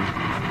 out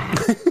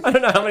here. I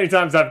don't know how many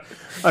times I've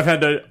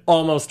had to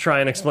almost try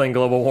and explain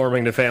global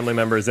warming to family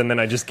members, and then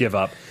I just give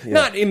up. Yeah.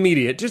 Not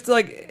immediate, just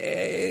like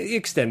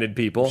extended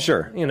people.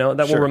 Sure. You know,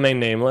 that will remain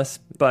nameless,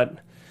 but...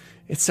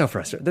 It's so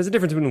frustrating. There's a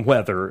difference between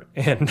weather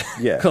and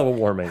global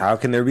warming. How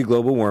can there be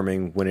global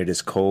warming when it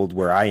is cold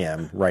where I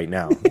am right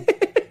now?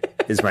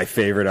 Is my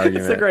favorite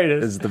argument. It's the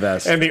greatest. It's the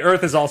best. And the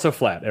Earth is also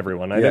flat,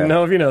 everyone. I didn't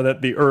know if you know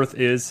that the Earth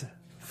is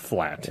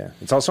flat. Yeah.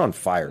 It's also on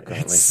fire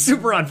currently. It's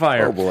super on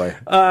fire. Oh, boy.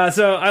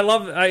 So I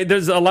love...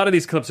 there's a lot of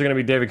these clips are going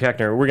to be David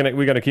Koechner.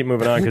 We got to keep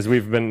moving on because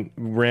we've been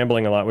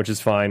rambling a lot, which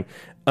is fine.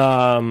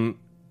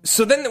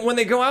 So then when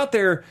they go out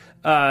there...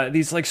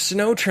 these like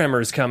snow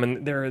tremors come,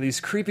 and there are these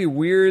creepy,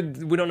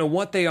 weird. We don't know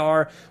what they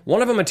are.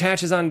 One of them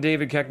attaches on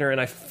David Koechner, and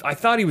I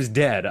thought he was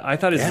dead. I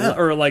thought I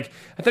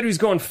thought he was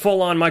going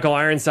full on Michael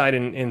Ironside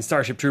in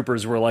Starship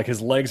Troopers, where like his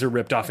legs are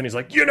ripped off, and he's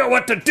like, "You know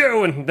what to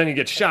do," and then he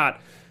gets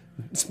shot.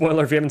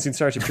 Spoiler if you haven't seen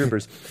Starship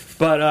Troopers,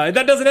 but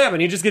that doesn't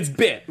happen. He just gets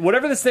bit.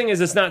 Whatever this thing is,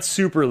 it's not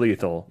super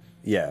lethal.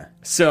 Yeah.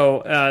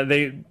 So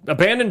they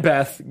abandon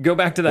Beth, go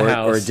back to the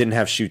house. Or it didn't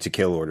have shoot to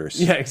kill orders.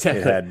 Yeah,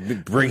 exactly. It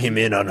had bring him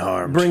in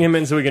unharmed. Bring him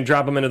in so we can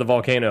drop him into the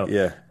volcano.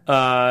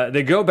 Yeah.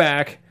 They go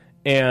back,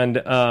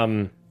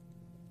 and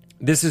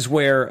this is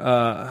where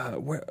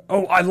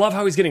I love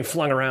how he's getting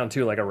flung around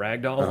too, like a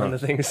rag doll on the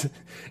things.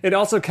 It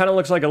also kind of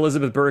looks like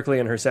Elizabeth Berkley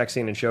in her sex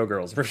scene in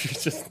Showgirls, where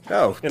she's just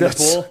in the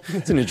pool.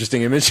 That's an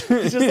interesting image.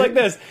 It's just like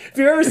this. If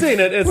you've ever seen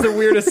it, it's the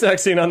weirdest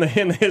sex scene in the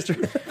history.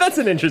 That's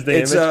an interesting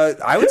image.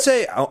 I would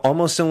say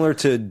almost similar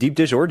to Deep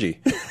Dish Orgy.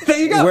 There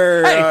you go.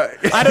 Where,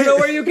 I don't know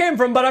where you came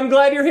from, but I'm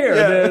glad you're here.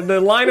 Yeah. The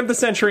line of the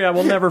century I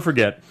will never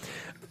forget.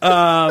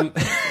 Another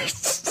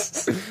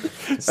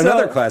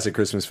classic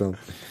Christmas film.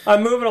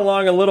 I'm moving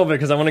along a little bit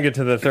because I want to get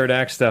to the third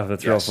act stuff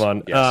that's real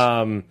fun.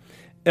 Yes.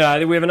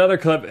 We have another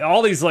clip.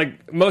 All these,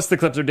 most of the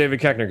clips are David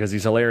Koechner because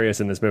he's hilarious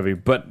in this movie.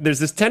 But there's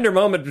this tender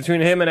moment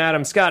between him and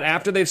Adam Scott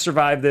after they've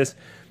survived this.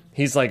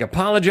 He's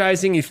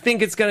apologizing. You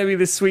think it's going to be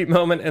this sweet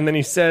moment, and then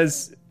he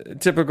says,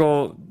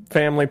 typical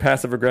family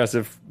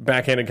passive-aggressive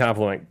backhanded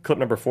compliment. Clip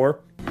number 4.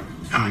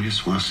 I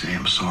just want to say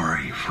I'm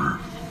sorry for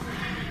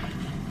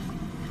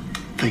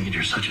thinking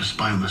you're such a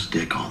spineless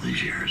dick all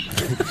these years.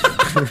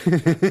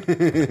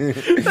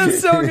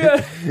 That's so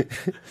good.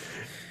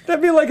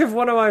 That'd be like if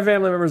one of my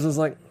family members was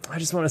like, I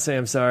just want to say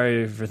I'm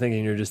sorry for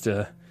thinking you're just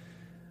a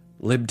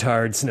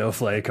libtard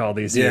snowflake all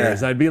these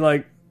years. I'd be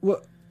like,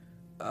 what?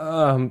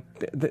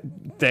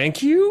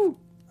 Thank you?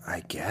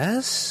 I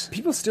guess.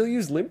 People still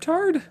use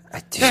libtard?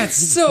 That's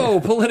so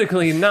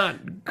politically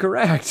not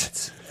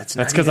correct. That's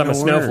because I'm a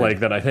snowflake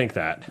that I think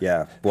that.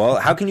 Yeah. Well,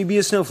 how can you be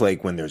a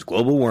snowflake when there's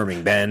global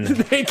warming, Ben?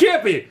 It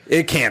can't be.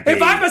 It can't be.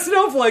 If I'm a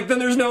snowflake, then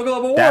there's no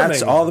global warming.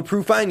 That's all the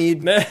proof I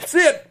need. That's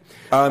it.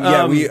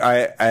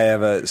 I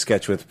have a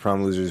sketch with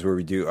Prom Losers where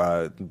we do,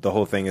 the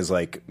whole thing is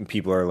like,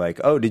 people are like,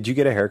 oh, did you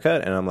get a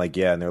haircut? And I'm like,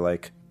 yeah. And they're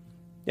like,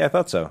 yeah, I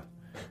thought so.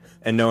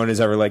 And no one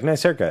is ever like,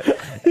 nice haircut.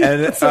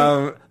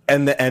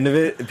 And the end of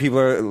it,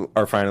 people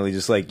are finally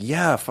just like,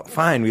 yeah,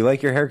 fine, we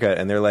like your haircut.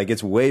 And they're like,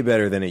 it's way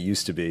better than it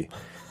used to be.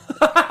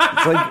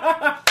 It's like,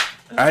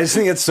 I just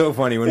think it's so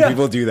funny when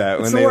people do that,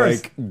 when they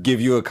like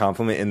give you a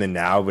compliment in the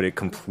now, but it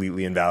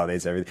completely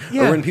invalidates everything.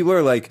 Yeah. Or when people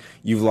are like,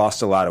 you've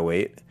lost a lot of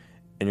weight,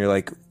 and you're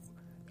like,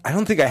 I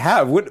don't think I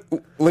have. What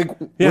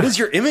is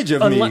your image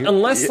of me?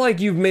 Unless like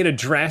you've made a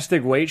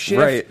drastic weight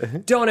shift,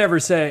 right? Don't ever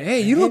say,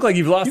 "Hey, you look like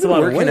you've lost a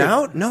lot of weight." Working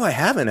out? No, I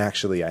haven't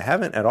actually. I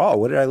haven't at all.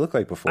 What did I look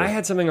like before? I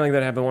had something like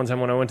that happen one time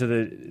when I went to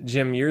the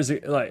gym years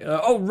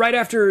ago. Right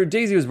after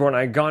Daisy was born, I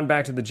had gone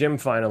back to the gym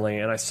finally,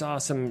 and I saw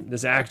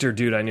this actor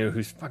dude I knew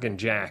who's fucking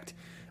jacked.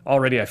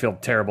 Already, I feel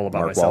terrible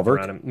about myself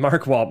around him.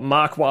 Mark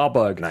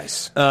Wahlberg.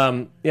 Nice.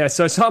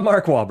 So I saw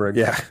Mark Wahlberg.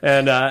 Yeah.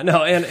 And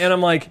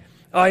I'm like,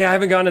 oh yeah, I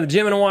haven't gone to the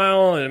gym in a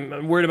while, and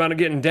I'm worried about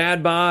getting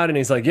dad bod. And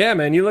he's like, yeah,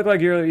 man, you look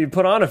like you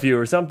put on a few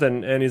or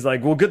something. And he's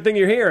like, well, good thing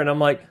you're here. And I'm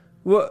like,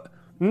 what?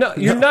 No,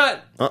 you're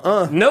not.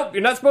 Nope,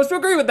 you're not supposed to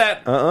agree with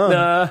that.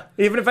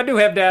 Even if I do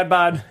have dad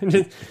bod,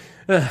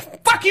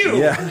 fuck you.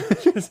 Yeah.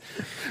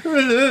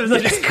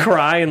 just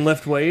cry and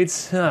lift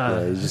weights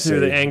through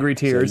the angry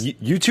tears.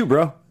 You too,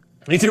 bro.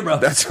 Me too, bro.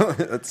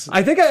 That's.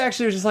 I think I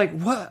actually was just like,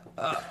 what?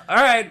 All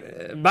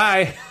right,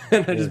 bye.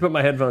 And I just put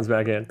my headphones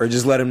back in. Or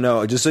just let him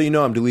know. Just so you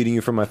know, I'm deleting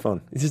you from my phone.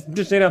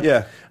 Just you know.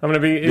 Yeah. I'm going to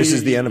be. This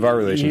is the end of our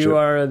relationship. You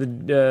are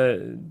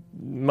the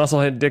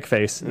musclehead dick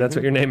face. That's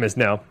what your name is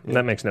now. Yeah.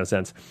 That makes no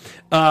sense.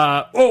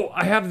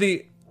 I have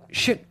the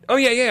shit. Oh,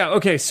 yeah.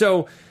 Okay,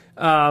 so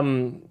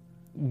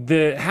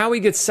how he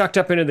gets sucked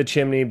up into the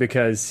chimney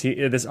because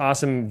this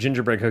awesome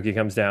gingerbread cookie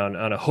comes down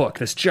on a hook,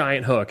 this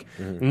giant hook.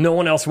 Mm-hmm. No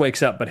one else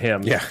wakes up but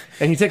him. Yeah.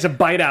 And he takes a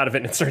bite out of it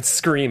and it starts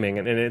screaming,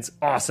 and it's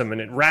awesome. And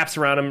it wraps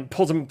around him,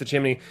 pulls him up the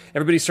chimney.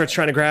 Everybody starts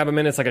trying to grab him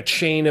in. It's like a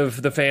chain of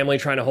the family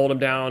trying to hold him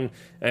down.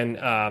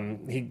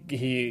 And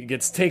he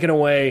gets taken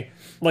away.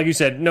 Like you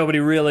said, nobody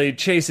really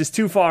chases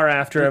too far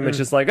after him. Mm-hmm. It's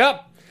just like,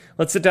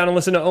 let's sit down and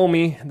listen to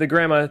Omi, the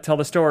grandma, tell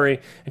the story.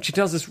 And she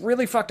tells this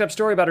really fucked up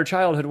story about her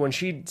childhood when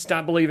she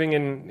stopped believing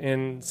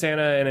in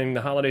Santa and in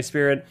the holiday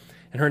spirit,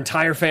 and her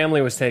entire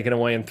family was taken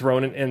away and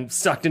thrown in, and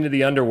sucked into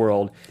the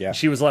underworld. Yeah.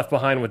 She was left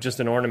behind with just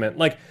an ornament.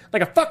 Like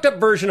a fucked up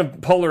version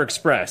of Polar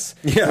Express,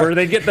 where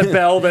they get the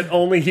bell that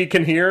only he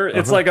can hear.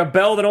 It's like a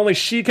bell that only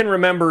she can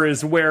remember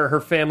is where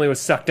her family was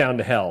sucked down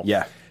to hell.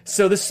 Yeah.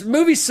 So this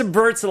movie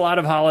subverts a lot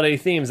of holiday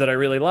themes that I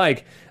really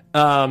like.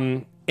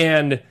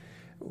 And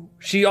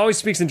she always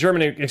speaks in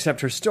German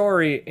except her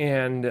story,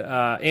 and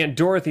Aunt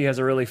Dorothy has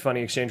a really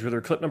funny exchange with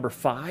her. Clip number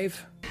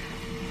 5.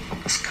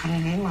 Das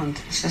kann niemand.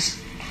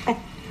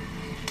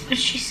 What did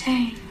she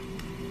say?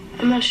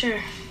 I'm not sure.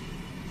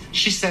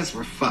 She says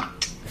we're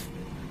fucked.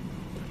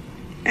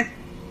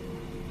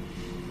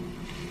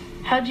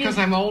 Because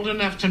I'm old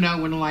enough to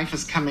know when life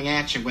is coming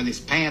at you with his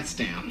pants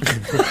down.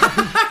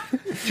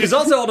 She's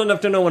also old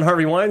enough to know when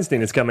Harvey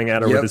Weinstein is coming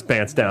at her with his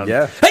pants down.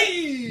 Yeah. Hey!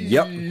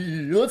 Yep.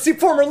 Let's see,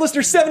 former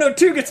listener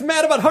 702 gets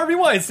mad about Harvey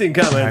Weinstein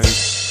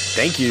comments.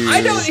 Thank you.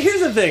 Here's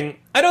the thing.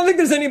 I don't think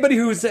there's anybody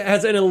who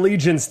has an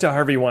allegiance to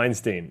Harvey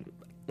Weinstein.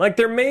 Like,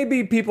 there may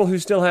be people who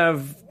still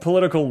have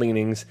political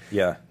leanings.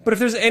 Yeah. But if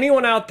there's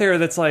anyone out there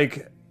that's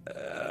like...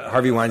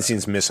 Harvey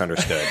Weinstein's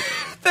misunderstood.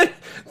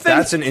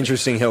 That's an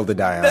interesting hill to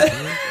die on.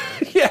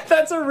 Yeah,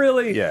 that's a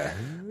really... Yeah.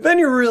 Then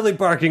you're really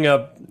barking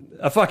up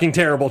a fucking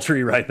terrible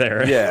tree right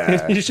there.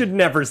 Yeah. You should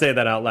never say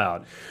that out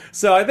loud.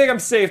 So I think I'm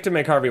safe to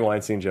make Harvey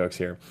Weinstein jokes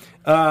here.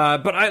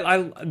 But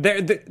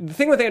the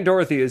thing with Aunt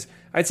Dorothy is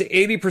I'd say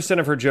 80%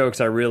 of her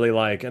jokes I really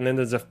like, and then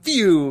there's a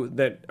few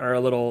that are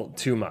a little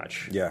too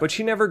much. Yeah. But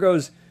she never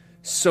goes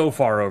so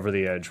far over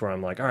the edge where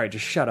I'm like, all right,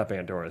 just shut up,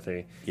 Aunt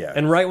Dorothy. Yeah.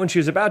 And right when she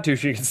was about to,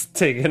 she gets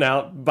taken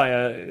out by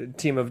a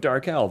team of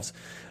dark elves,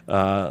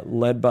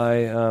 led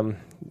by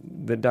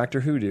the Doctor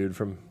Who dude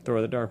from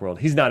Thor: The Dark World.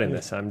 He's not in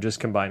this. I'm just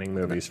combining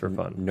movies for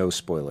fun. No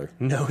spoiler.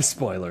 No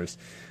spoilers.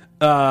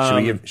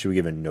 Should we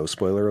give a no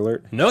spoiler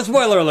alert? No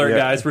spoiler alert,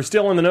 guys. We're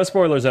still in the no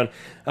spoiler zone.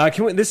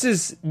 This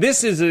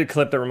is a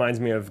clip that reminds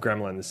me of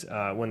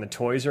Gremlins when the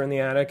toys are in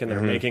the attic and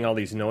they're making all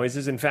these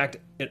noises. In fact,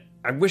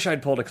 I wish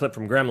I'd pulled a clip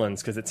from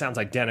Gremlins because it sounds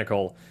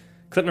identical.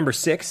 Clip number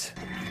 6.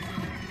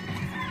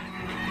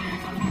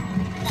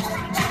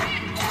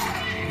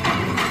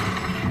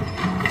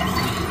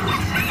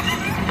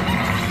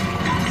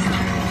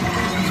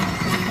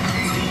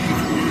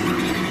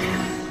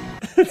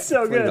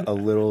 so good. Like a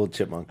little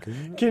chipmunk.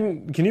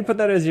 Can you put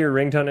that as your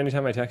ringtone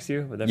anytime I text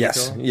you? Would that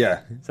Yes. be cool?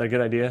 Yeah. Is that a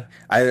good idea?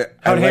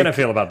 How'd Hannah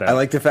feel about that? I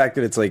like the fact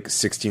that it's like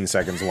 16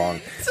 seconds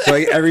long. So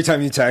like every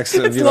time you text,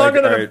 it'll It's be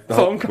longer like, than all a right,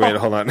 phone call. Wait,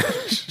 hold on.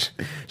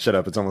 Shut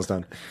up. It's almost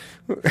done.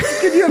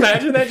 Can you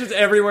imagine that just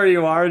everywhere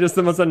you are, just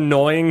the most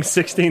annoying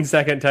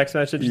 16-second text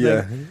message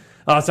Yeah. thing?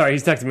 Oh, sorry,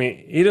 he's texting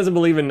me. He doesn't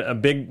believe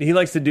in he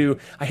likes to do,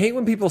 I hate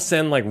when people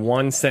send like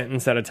one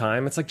sentence at a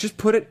time. It's like, just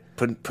put it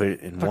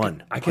in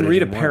one. I Put can it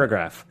read a in one.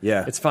 paragraph.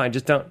 Yeah. It's fine.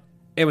 Just don't.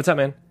 Hey, what's up,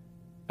 man?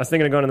 I was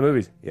thinking of going to the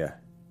movies. Yeah.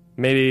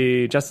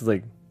 Maybe Justice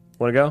League.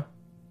 Want to go?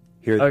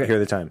 Here are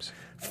the times.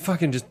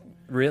 Fucking just,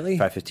 really?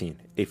 5:15,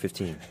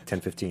 8:15,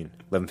 10:15,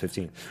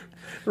 11:15.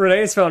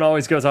 Renee's phone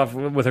always goes off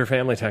with her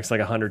family text like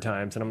 100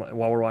 times, and I'm like,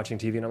 while we're watching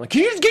TV, and I'm like,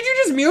 can you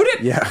just mute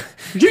it? Yeah.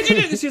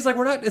 She's like,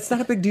 it's not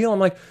a big deal. I'm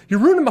like, you're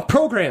ruining my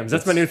programs.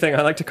 That's my new thing.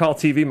 I like to call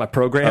TV my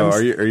programs. Oh,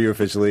 are you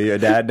officially a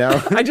dad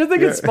now? I just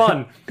think it's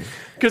fun.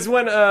 Because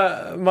when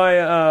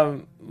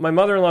my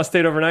mother-in-law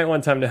stayed overnight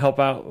one time to help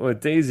out with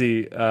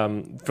Daisy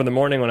for the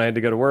morning when I had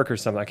to go to work or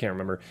something, I can't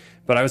remember.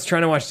 But I was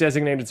trying to watch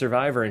Designated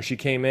Survivor, and she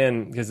came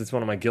in, because it's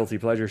one of my guilty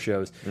pleasure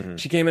shows. Mm-hmm.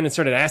 She came in and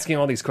started asking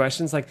all these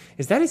questions, like,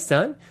 is that his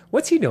son?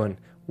 What's he doing?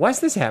 Why is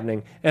this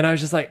happening? And I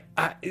was just like,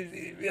 I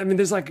mean,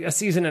 there's like a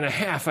season and a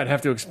half I'd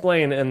have to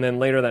explain. And then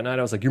later that night,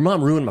 I was like, your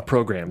mom ruined my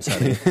programs,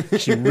 honey.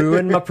 She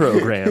ruined my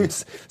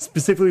programs.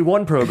 Specifically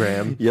one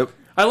program. Yep.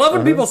 I love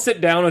when people sit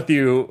down with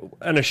you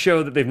on a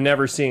show that they've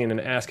never seen and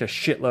ask a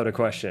shitload of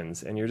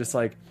questions. And you're just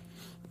like...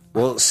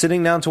 Well,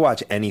 sitting down to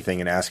watch anything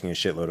and asking a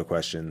shitload of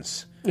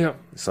questions. Yeah.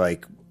 It's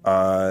like,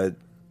 how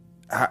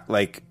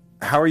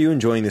are you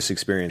enjoying this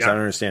experience? Yeah. I don't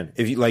understand.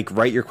 If you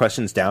write your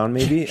questions down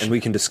maybe and we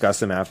can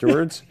discuss them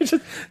afterwards.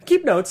 Just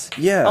keep notes.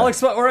 Yeah. I'll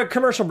explain, or a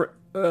commercial...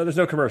 there's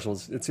no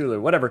commercials. It's Hulu,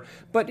 whatever.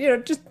 But,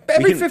 just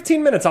every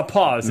 15 minutes I'll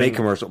pause. Make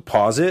commercial.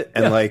 Pause it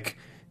and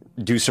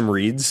do some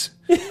reads.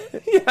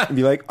 Yeah. And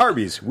be like,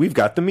 Arby's, we've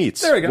got the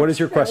meats. There we go. What is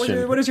your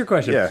question? What is your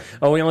question? Yeah.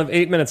 Oh, we only have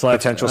 8 minutes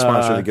left. Potential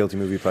sponsor of the Guilty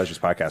Movie Pleasures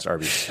podcast,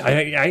 Arby's. I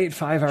ate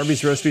 5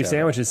 Arby's roast beef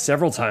sandwiches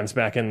several times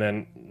back in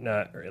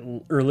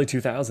the early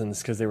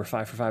 2000s because they were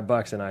 $5 for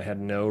 $5, and I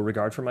had no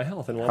regard for my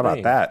health and well-being. How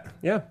about that?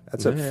 Yeah.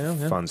 That's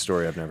a fun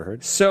story I've never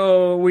heard.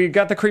 So we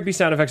got the creepy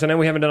sound effects. I know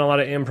we haven't done a lot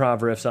of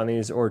improv riffs on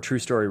these, or true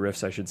story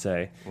riffs, I should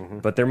say. Mm-hmm.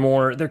 But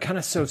they're kind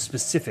of so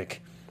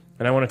specific.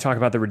 And I want to talk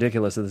about the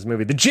ridiculous of this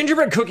movie. The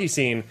gingerbread cookie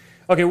scene.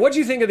 Okay, what do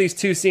you think of these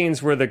two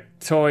scenes where the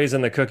toys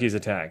and the cookies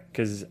attack?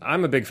 Because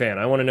I'm a big fan.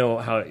 I want to know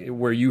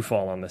where you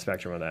fall on the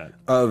spectrum of that.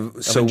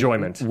 Of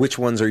enjoyment. Which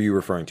ones are you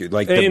referring to?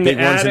 Like the big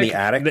ones in the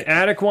attic? The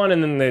attic one,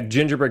 and then the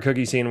gingerbread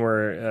cookie scene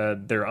where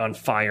they're on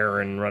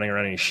fire and running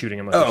around and he's shooting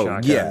them with a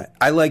shotgun. Yeah.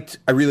 I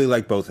really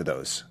like both of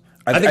those.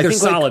 I think they're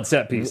solid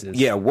set pieces.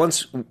 Yeah,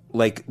 once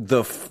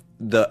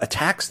the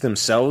attacks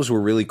themselves were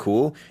really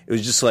cool. It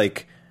was just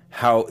like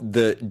how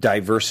the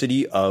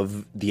diversity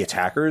of the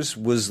attackers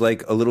was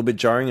like a little bit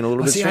jarring and a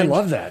little bit strange. I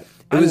love that.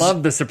 I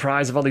love the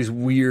surprise of all these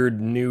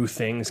weird new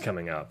things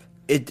coming up.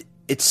 It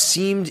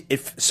seemed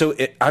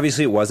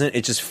obviously it wasn't.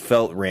 It just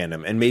felt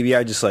random, and maybe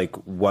I just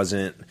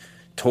wasn't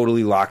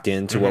totally locked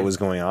into what was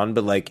going on.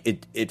 But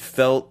it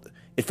felt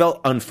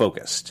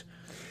unfocused.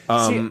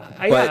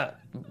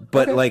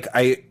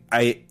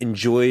 I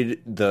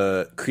enjoyed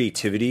the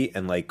creativity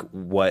and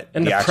what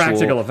and the actual,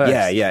 practical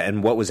effects. Yeah,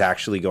 and what was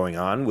actually going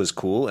on was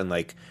cool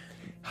and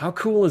how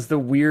cool is the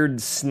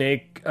weird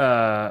snake?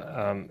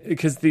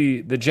 Because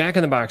the Jack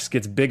in the Box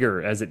gets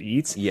bigger as it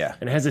eats. Yeah,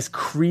 and it has this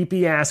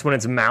creepy ass when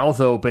its mouth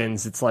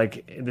opens. It's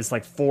like this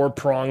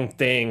 4-pronged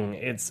thing.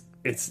 It's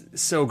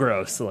so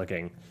gross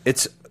looking.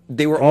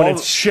 When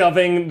it's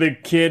shoving the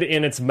kid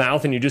in its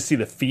mouth and you just see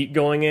the feet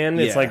going in.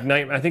 It's like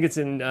I think it's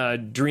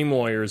in Dream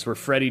Warriors where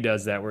Freddy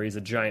does that, where he's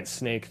a giant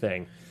snake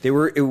thing. It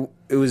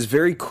was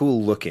very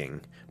cool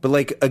looking,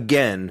 but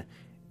again,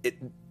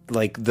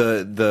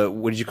 the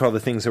what did you call the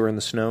things that were in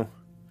the snow?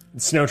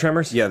 Snow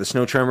tremors? Yeah, the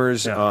snow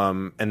tremors. Yeah.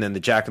 And then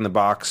the Jack in the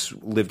Box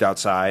lived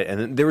outside,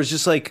 and then there was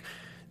just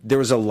there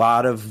was a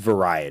lot of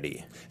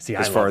variety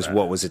as far as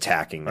what was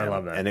attacking them. I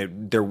love that.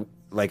 And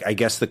I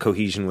guess the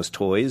cohesion was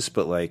toys,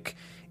 but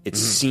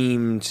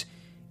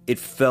it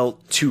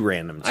felt too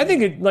random to me. I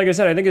think like I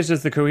said, I think it's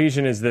just the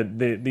cohesion is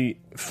the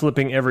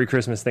flipping every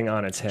Christmas thing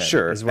on its head.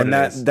 Sure, and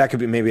that could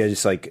be maybe I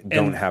just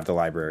don't have the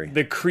library.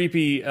 The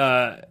creepy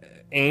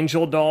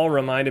angel doll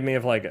reminded me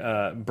of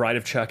Bride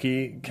of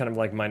Chucky, kind of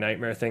like My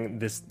Nightmare thing.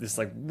 This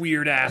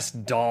weird ass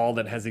doll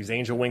that has these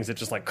angel wings that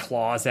just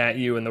claws at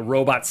you, and the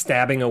robot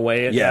stabbing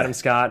away at Adam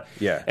Scott.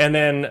 Yeah, and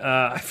then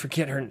I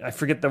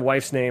forget the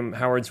wife's name,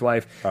 Howard's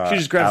wife. She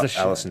just grabs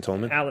Allison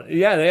Tolman.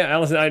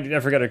 Allison. I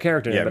forget her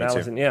character name, but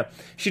Allison. Too. Yeah,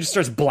 she just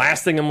starts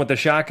blasting him with the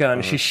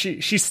shotgun.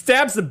 Mm-hmm. She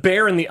stabs the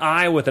bear in the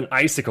eye with an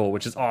icicle,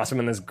 which is awesome,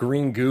 and this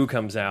green goo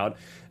comes out.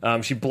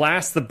 She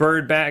blasts the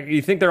bird back.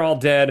 You think they're all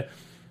dead.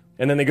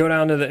 And then they go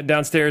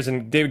downstairs,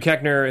 and David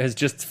Koechner has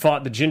just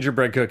fought the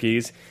gingerbread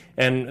cookies,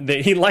 and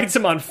he lights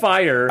them on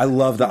fire. I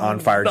love the on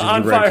fire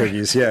gingerbread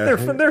cookies. Yeah,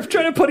 they're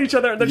trying to put each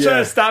other. They're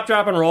trying to stop,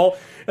 drop, and roll.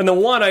 And the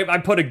one I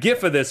put a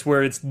GIF of this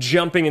where it's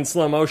jumping in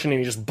slow motion, and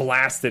he just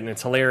blasts it, and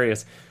it's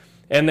hilarious.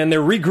 and then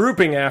they're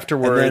regrouping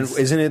afterwards. And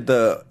then isn't it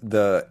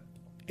the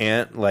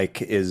aunt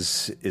like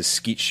is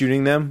skeet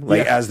shooting them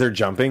like as they're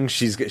jumping?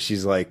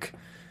 She's like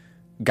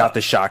got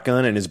the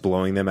shotgun and is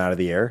blowing them out of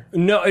the air.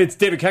 No, it's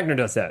David Koechner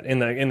does that in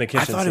the kitchen.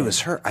 I thought scene. it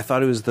was her. I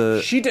thought it was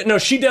the she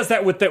does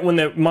that with when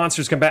the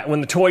monsters come back,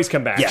 when the toys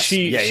come back. Yes.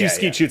 She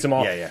skeet shoots them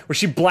all. Yeah. Where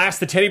she blasts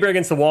the teddy bear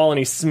against the wall and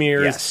he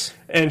smears. Yes.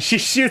 And she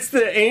shoots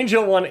the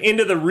angel one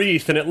into the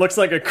wreath and it looks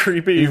like a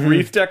creepy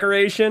wreath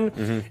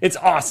decoration. It's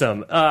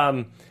awesome.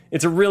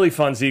 It's a really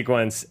fun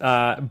sequence.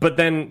 But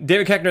then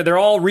David Koechner, they're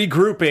all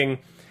regrouping.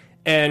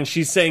 And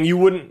she's saying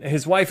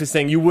his wife is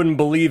saying you wouldn't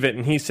believe it,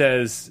 and he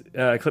says,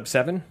 clip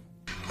 7.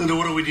 Linda,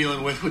 what are we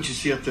dealing with? What'd you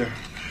see up there?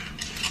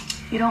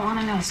 You don't want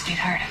to know,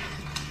 sweetheart.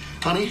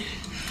 Honey,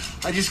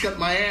 I just got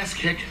my ass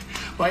kicked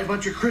by a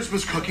bunch of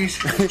Christmas cookies,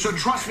 so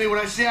trust me when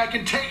I say I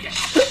can take it.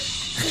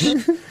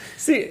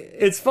 See,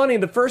 it's funny.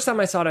 The first time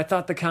I saw it, I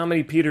thought the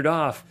comedy petered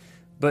off,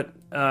 but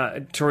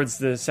towards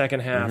the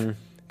second half.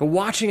 But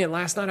watching it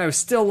last night, I was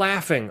still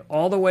laughing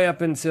all the way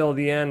up until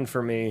the end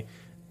for me.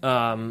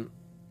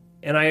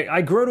 And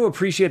I grow to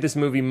appreciate this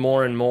movie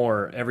more and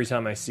more every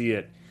time I see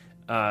it.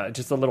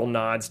 Just the little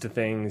nods to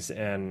things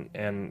and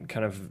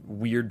kind of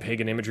weird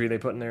pagan imagery they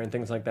put in there and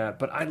things like that.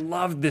 But I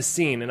loved this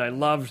scene, and I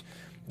loved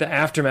the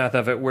aftermath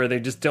of it where they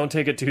just don't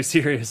take it too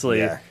seriously.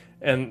 Yeah.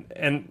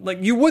 And like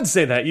you would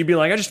say that. You'd be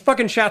like, I just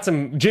fucking shot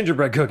some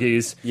gingerbread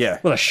cookies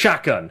with a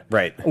shotgun.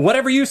 Right.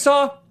 Whatever you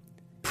saw,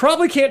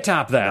 probably can't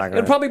top that.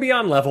 It'd probably be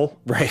on level.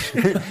 Right.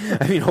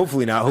 I mean,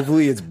 hopefully not.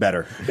 Hopefully it's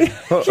better.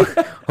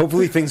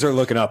 Hopefully things are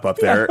looking up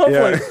there.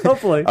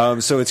 Hopefully.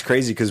 So it's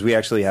crazy because we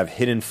actually have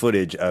hidden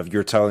footage of you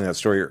were telling that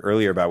story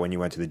earlier about when you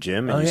went to the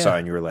gym and saw it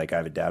and you were like, I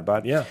have a dad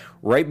bod. Yeah.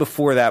 Right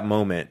before that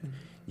moment,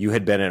 you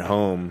had been at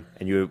home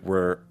and you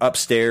were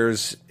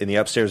upstairs in the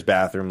upstairs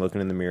bathroom looking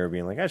in the mirror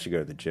being like, I should go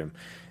to the gym.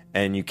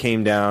 And you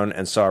came down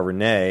and saw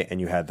Renee and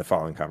you had the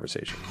following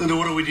conversation. Linda,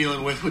 what are we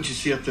dealing with? What'd you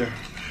see up there?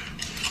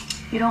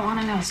 You don't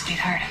want to know,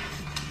 sweetheart.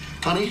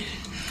 Honey,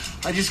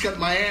 I just got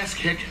my ass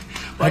kicked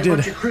by a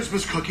bunch of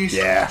Christmas cookies.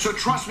 Yeah. So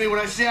trust me when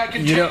I say I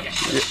can take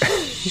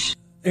it.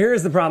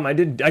 Here's the problem. I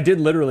did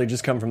literally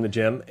just come from the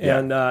gym,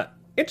 and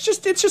it's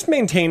just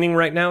maintaining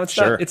right now.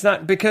 It's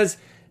not because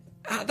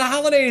the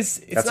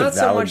holidays. It's not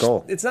so much.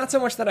 Goal. It's not so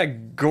much that I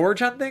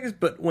gorge on things,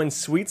 but when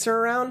sweets are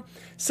around,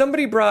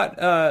 somebody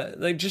brought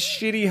like just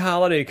shitty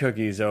holiday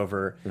cookies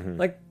over,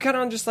 like kind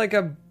of just like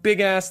a big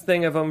ass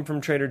thing of them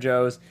from Trader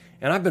Joe's.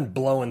 And I've been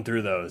blowing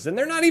through those. And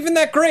they're not even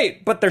that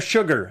great, but they're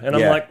sugar. And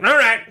I'm like, all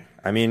right.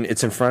 I mean,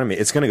 it's in front of me.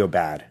 It's going to go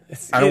bad.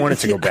 I don't want it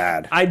to go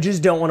bad. I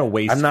just don't want to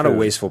waste I'm not food. a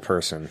wasteful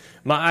person.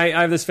 I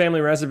have this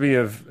family recipe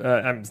of,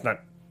 it's not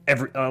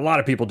a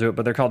lot of people do it,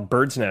 but they're called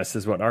bird's nests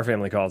is what our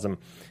family calls them.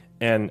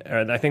 And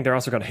I think they're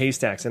also called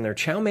haystacks. And they're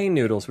chow mein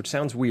noodles, which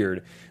sounds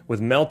weird, with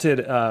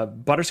melted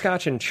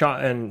butterscotch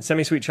and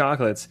semi-sweet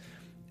chocolates.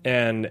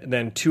 And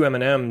then 2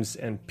 M&Ms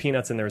and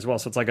peanuts in there as well.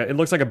 So it's like it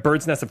looks like a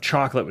bird's nest of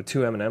chocolate with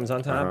 2 M&Ms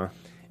on top.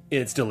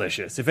 It's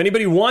delicious. If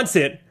anybody wants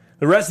it,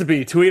 the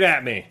recipe, tweet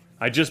at me.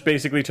 I just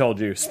basically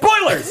told you.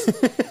 Spoilers!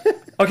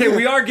 Okay,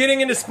 we are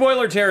getting into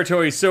spoiler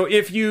territory. So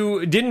if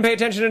you didn't pay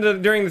attention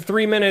during the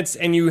 3 minutes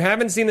and you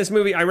haven't seen this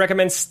movie, I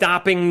recommend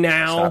stopping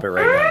now. Stop it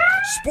right now.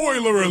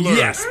 Spoiler alert!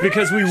 Yes,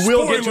 because we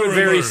will get to it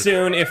very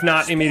soon, if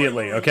not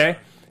immediately, okay?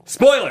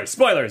 Spoilers!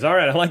 All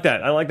right, I like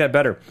that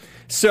better.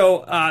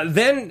 So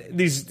then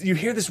you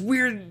hear this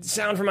weird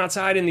sound from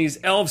outside, and these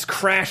elves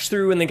crash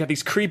through, and they got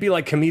these creepy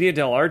like Commedia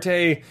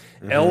dell'arte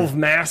elf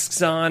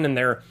masks on, and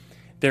they're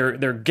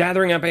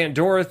gathering up Aunt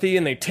Dorothy,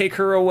 and they take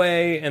her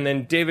away, and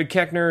then David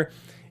Koechner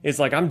is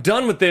like, I'm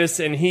done with this,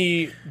 and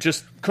he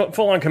just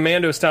full on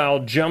commando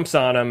style jumps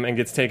on him and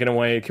gets taken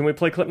away. Can we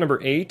play clip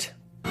number 8?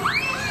 You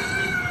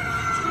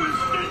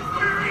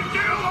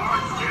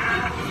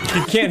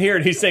can't hear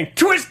it. He's saying,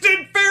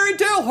 Twisted Fairy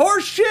Tale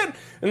horse shit!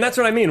 And that's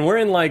what I mean. We're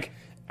in like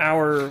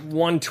hour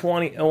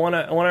 120, 1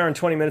 hour and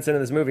 20 minutes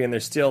into this movie, and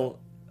there's still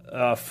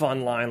a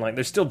fun line. Like,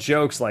 there's still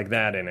jokes like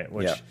that in it,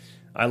 which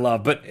I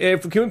love. But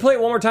can we play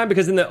it one more time?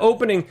 Because in the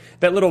opening,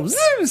 that little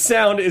zoom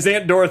sound is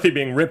Aunt Dorothy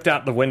being ripped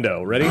out the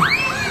window. Ready?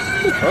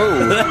 I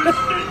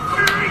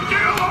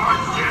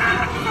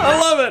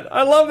love it.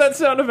 I love that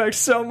sound effect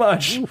so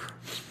much.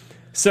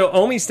 So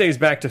Omi stays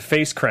back to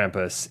face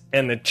Krampus,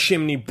 and the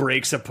chimney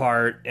breaks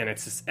apart, and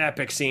it's this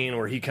epic scene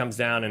where he comes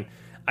down, and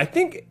I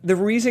think the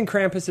reason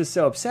Krampus is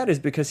so upset is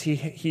because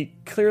he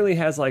clearly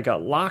has like a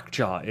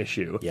lockjaw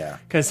issue. Yeah.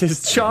 Because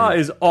his jaw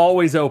is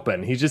always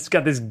open. He's just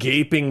got this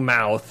gaping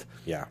mouth.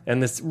 Yeah.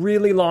 And this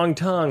really long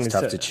tongue. It's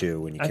tough to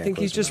chew when you can't I think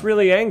close he's your just mouth.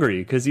 really angry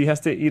because he has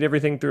to eat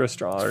everything through a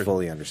straw. It's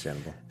fully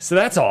understandable. So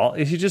that's all.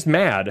 He's just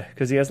mad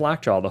because he has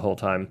lockjaw the whole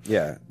time.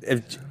 Yeah.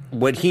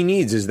 What he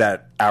needs is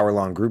that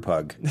hour-long group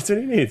hug. That's what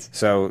he needs.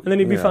 So, and then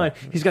he'd be fine.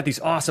 He's got these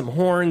awesome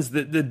horns.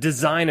 The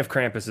design of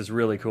Krampus is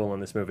really cool in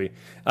this movie.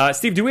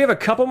 Steve, do we have a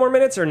couple more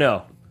minutes or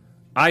no?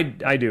 I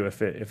do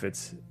if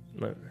it's...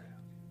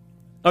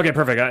 Okay,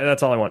 perfect.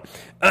 That's all I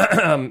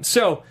want.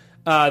 So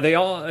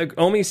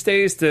Omi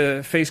stays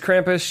to face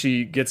Krampus.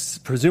 She gets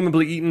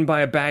presumably eaten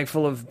by a bag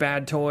full of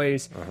bad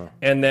toys.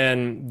 And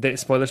then,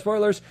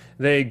 spoilers,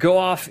 they go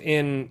off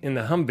in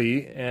the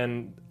Humvee,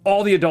 and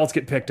all the adults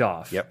get picked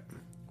off. Yep.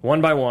 One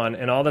by one,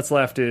 and all that's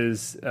left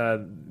is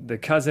the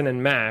cousin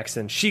and Max,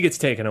 and she gets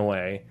taken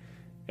away.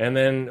 And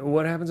then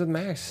what happens with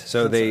Max?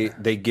 So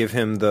they give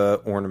him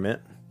the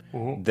ornament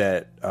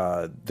that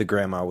the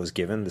grandma was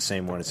given, the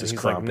same one. It says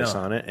Krampus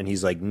on it. And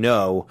he's like,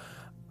 no,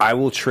 I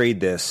will trade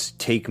this.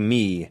 Take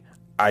me.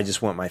 I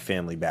just want my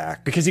family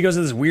back. Because he goes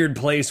to this weird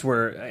place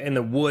where in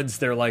the woods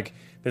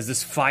there's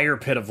this fire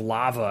pit of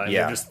lava, and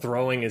they're just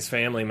throwing his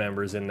family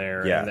members in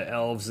there. Yeah. And the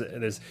elves,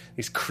 there's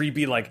these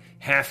creepy, like,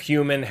 half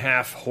human,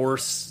 half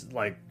horse,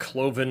 like,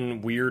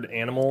 cloven, weird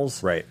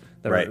animals. Right.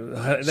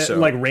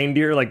 Like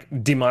reindeer,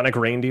 like demonic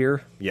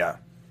reindeer. Yeah.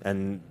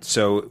 And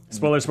so...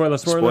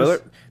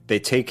 Spoiler. They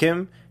take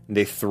him, and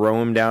they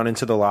throw him down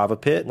into the lava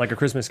pit. Like a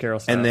Christmas Carol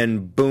style. And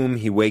then, boom,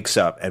 he wakes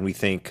up, and we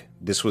think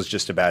this was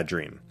just a bad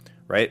dream.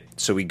 Right?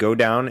 So we go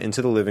down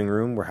into the living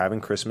room. We're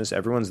having Christmas.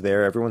 Everyone's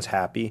there. Everyone's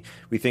happy.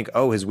 We think,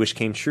 oh, his wish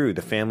came true.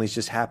 The family's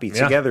just happy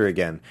together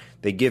again.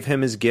 They give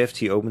him his gift.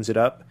 He opens it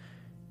up.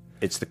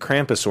 It's the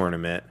Krampus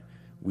ornament.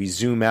 We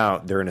zoom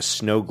out. They're in a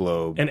snow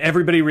globe. And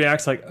everybody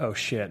reacts like, oh,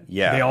 shit.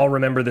 Yeah. They all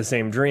remember the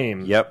same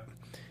dream. Yep.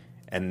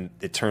 And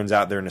it turns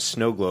out they're in a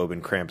snow globe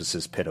in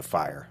Krampus's pit of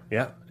fire.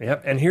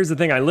 Yep. And here's the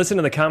thing. I listened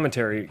to the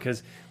commentary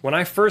because when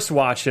I first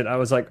watched it, I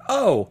was like,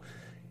 oh,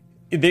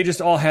 they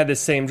just all had this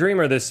same dream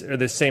or this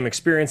same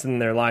experience,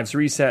 and their lives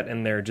reset,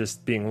 and they're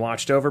just being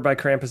watched over by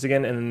Krampus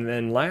again. And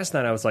then last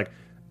night I was like,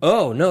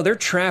 oh, no, they're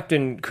trapped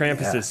in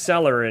Krampus's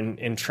cellar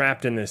and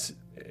trapped in this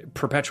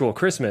perpetual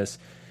Christmas.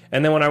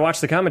 And then when I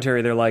watched the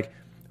commentary, they're like,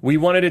 we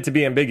wanted it to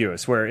be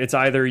ambiguous, where it's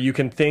either you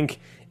can think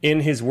in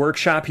his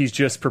workshop he's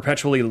just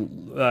perpetually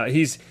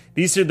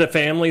these are the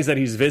families that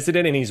he's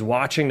visited, and he's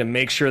watching to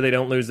make sure they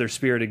don't lose their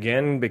spirit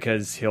again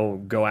because he'll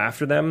go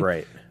after them.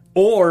 Right.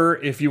 Or,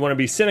 if you want to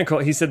be cynical,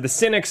 he said the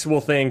cynics will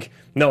think,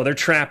 no, they're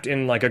trapped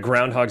in like a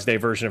Groundhog's Day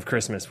version of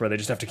Christmas where they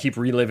just have to keep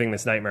reliving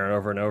this nightmare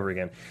over and over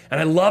again. And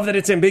I love that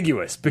it's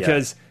ambiguous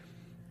because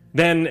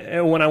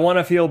then when I want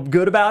to feel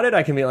good about it,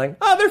 I can be like,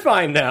 oh, they're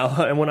fine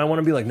now. And when I want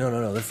to be like,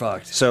 no, they're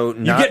fucked. So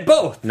you get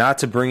both. Not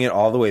to bring it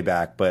all the way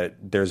back, but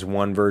there's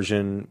one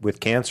version with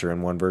cancer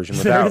and one version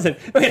without.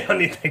 We don't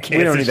need that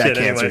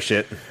cancer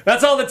shit.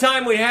 That's all the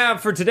time we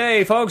have for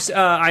today, folks.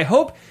 I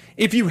hope...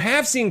 if you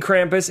have seen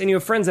Krampus and you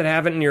have friends that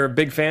haven't and you're a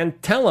big fan,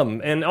 tell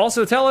them. And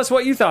also tell us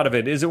what you thought of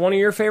it. Is it one of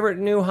your favorite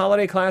new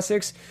holiday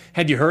classics?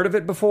 Had you heard of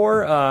it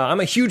before?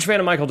 I'm a huge fan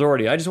of Michael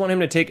Dougherty. I just want him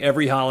to take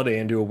every holiday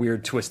and do a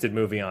weird, twisted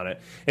movie on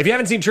it. If you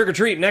haven't seen Trick or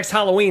Treat, next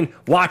Halloween,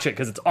 watch it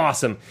because it's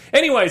awesome.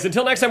 Anyways,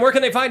 until next time, where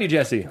can they find you,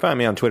 Jesse? Find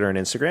me on Twitter and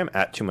Instagram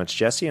at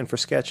TooMuchJesse, and for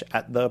Sketch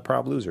at The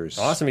Prob Losers.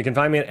 Awesome. You can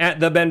find me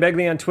at The Ben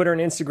Begley on Twitter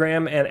and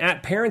Instagram, and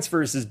at Parents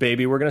vs.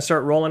 Baby. We're going to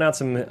start rolling out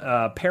some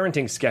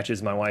parenting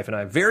sketches, my wife and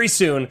I, very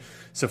soon.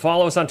 So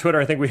follow us on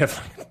Twitter. I think we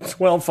have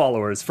 12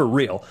 followers, for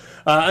real.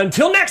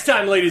 Until next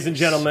time, ladies and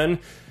gentlemen,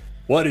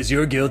 what is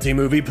your guilty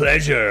movie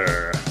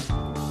pleasure?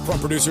 From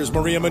producers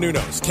Maria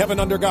Menounos, Kevin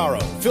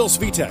Undergaro, Phil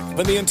Svitek,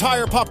 and the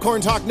entire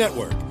Popcorn Talk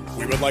Network,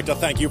 we would like to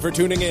thank you for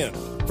tuning in.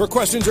 For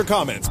questions or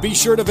comments, be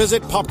sure to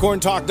visit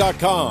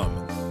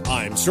popcorntalk.com.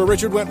 I'm Sir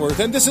Richard Wentworth,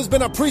 and this has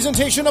been a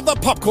presentation of the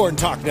Popcorn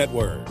Talk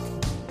Network.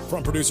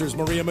 From producers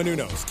Maria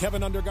Menounos,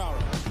 Kevin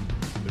Undergaro.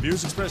 The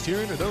views expressed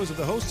herein are those of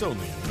the hosts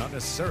only and do not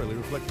necessarily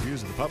reflect the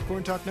views of the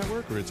Popcorn Talk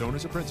Network or its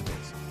owners or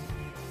principals.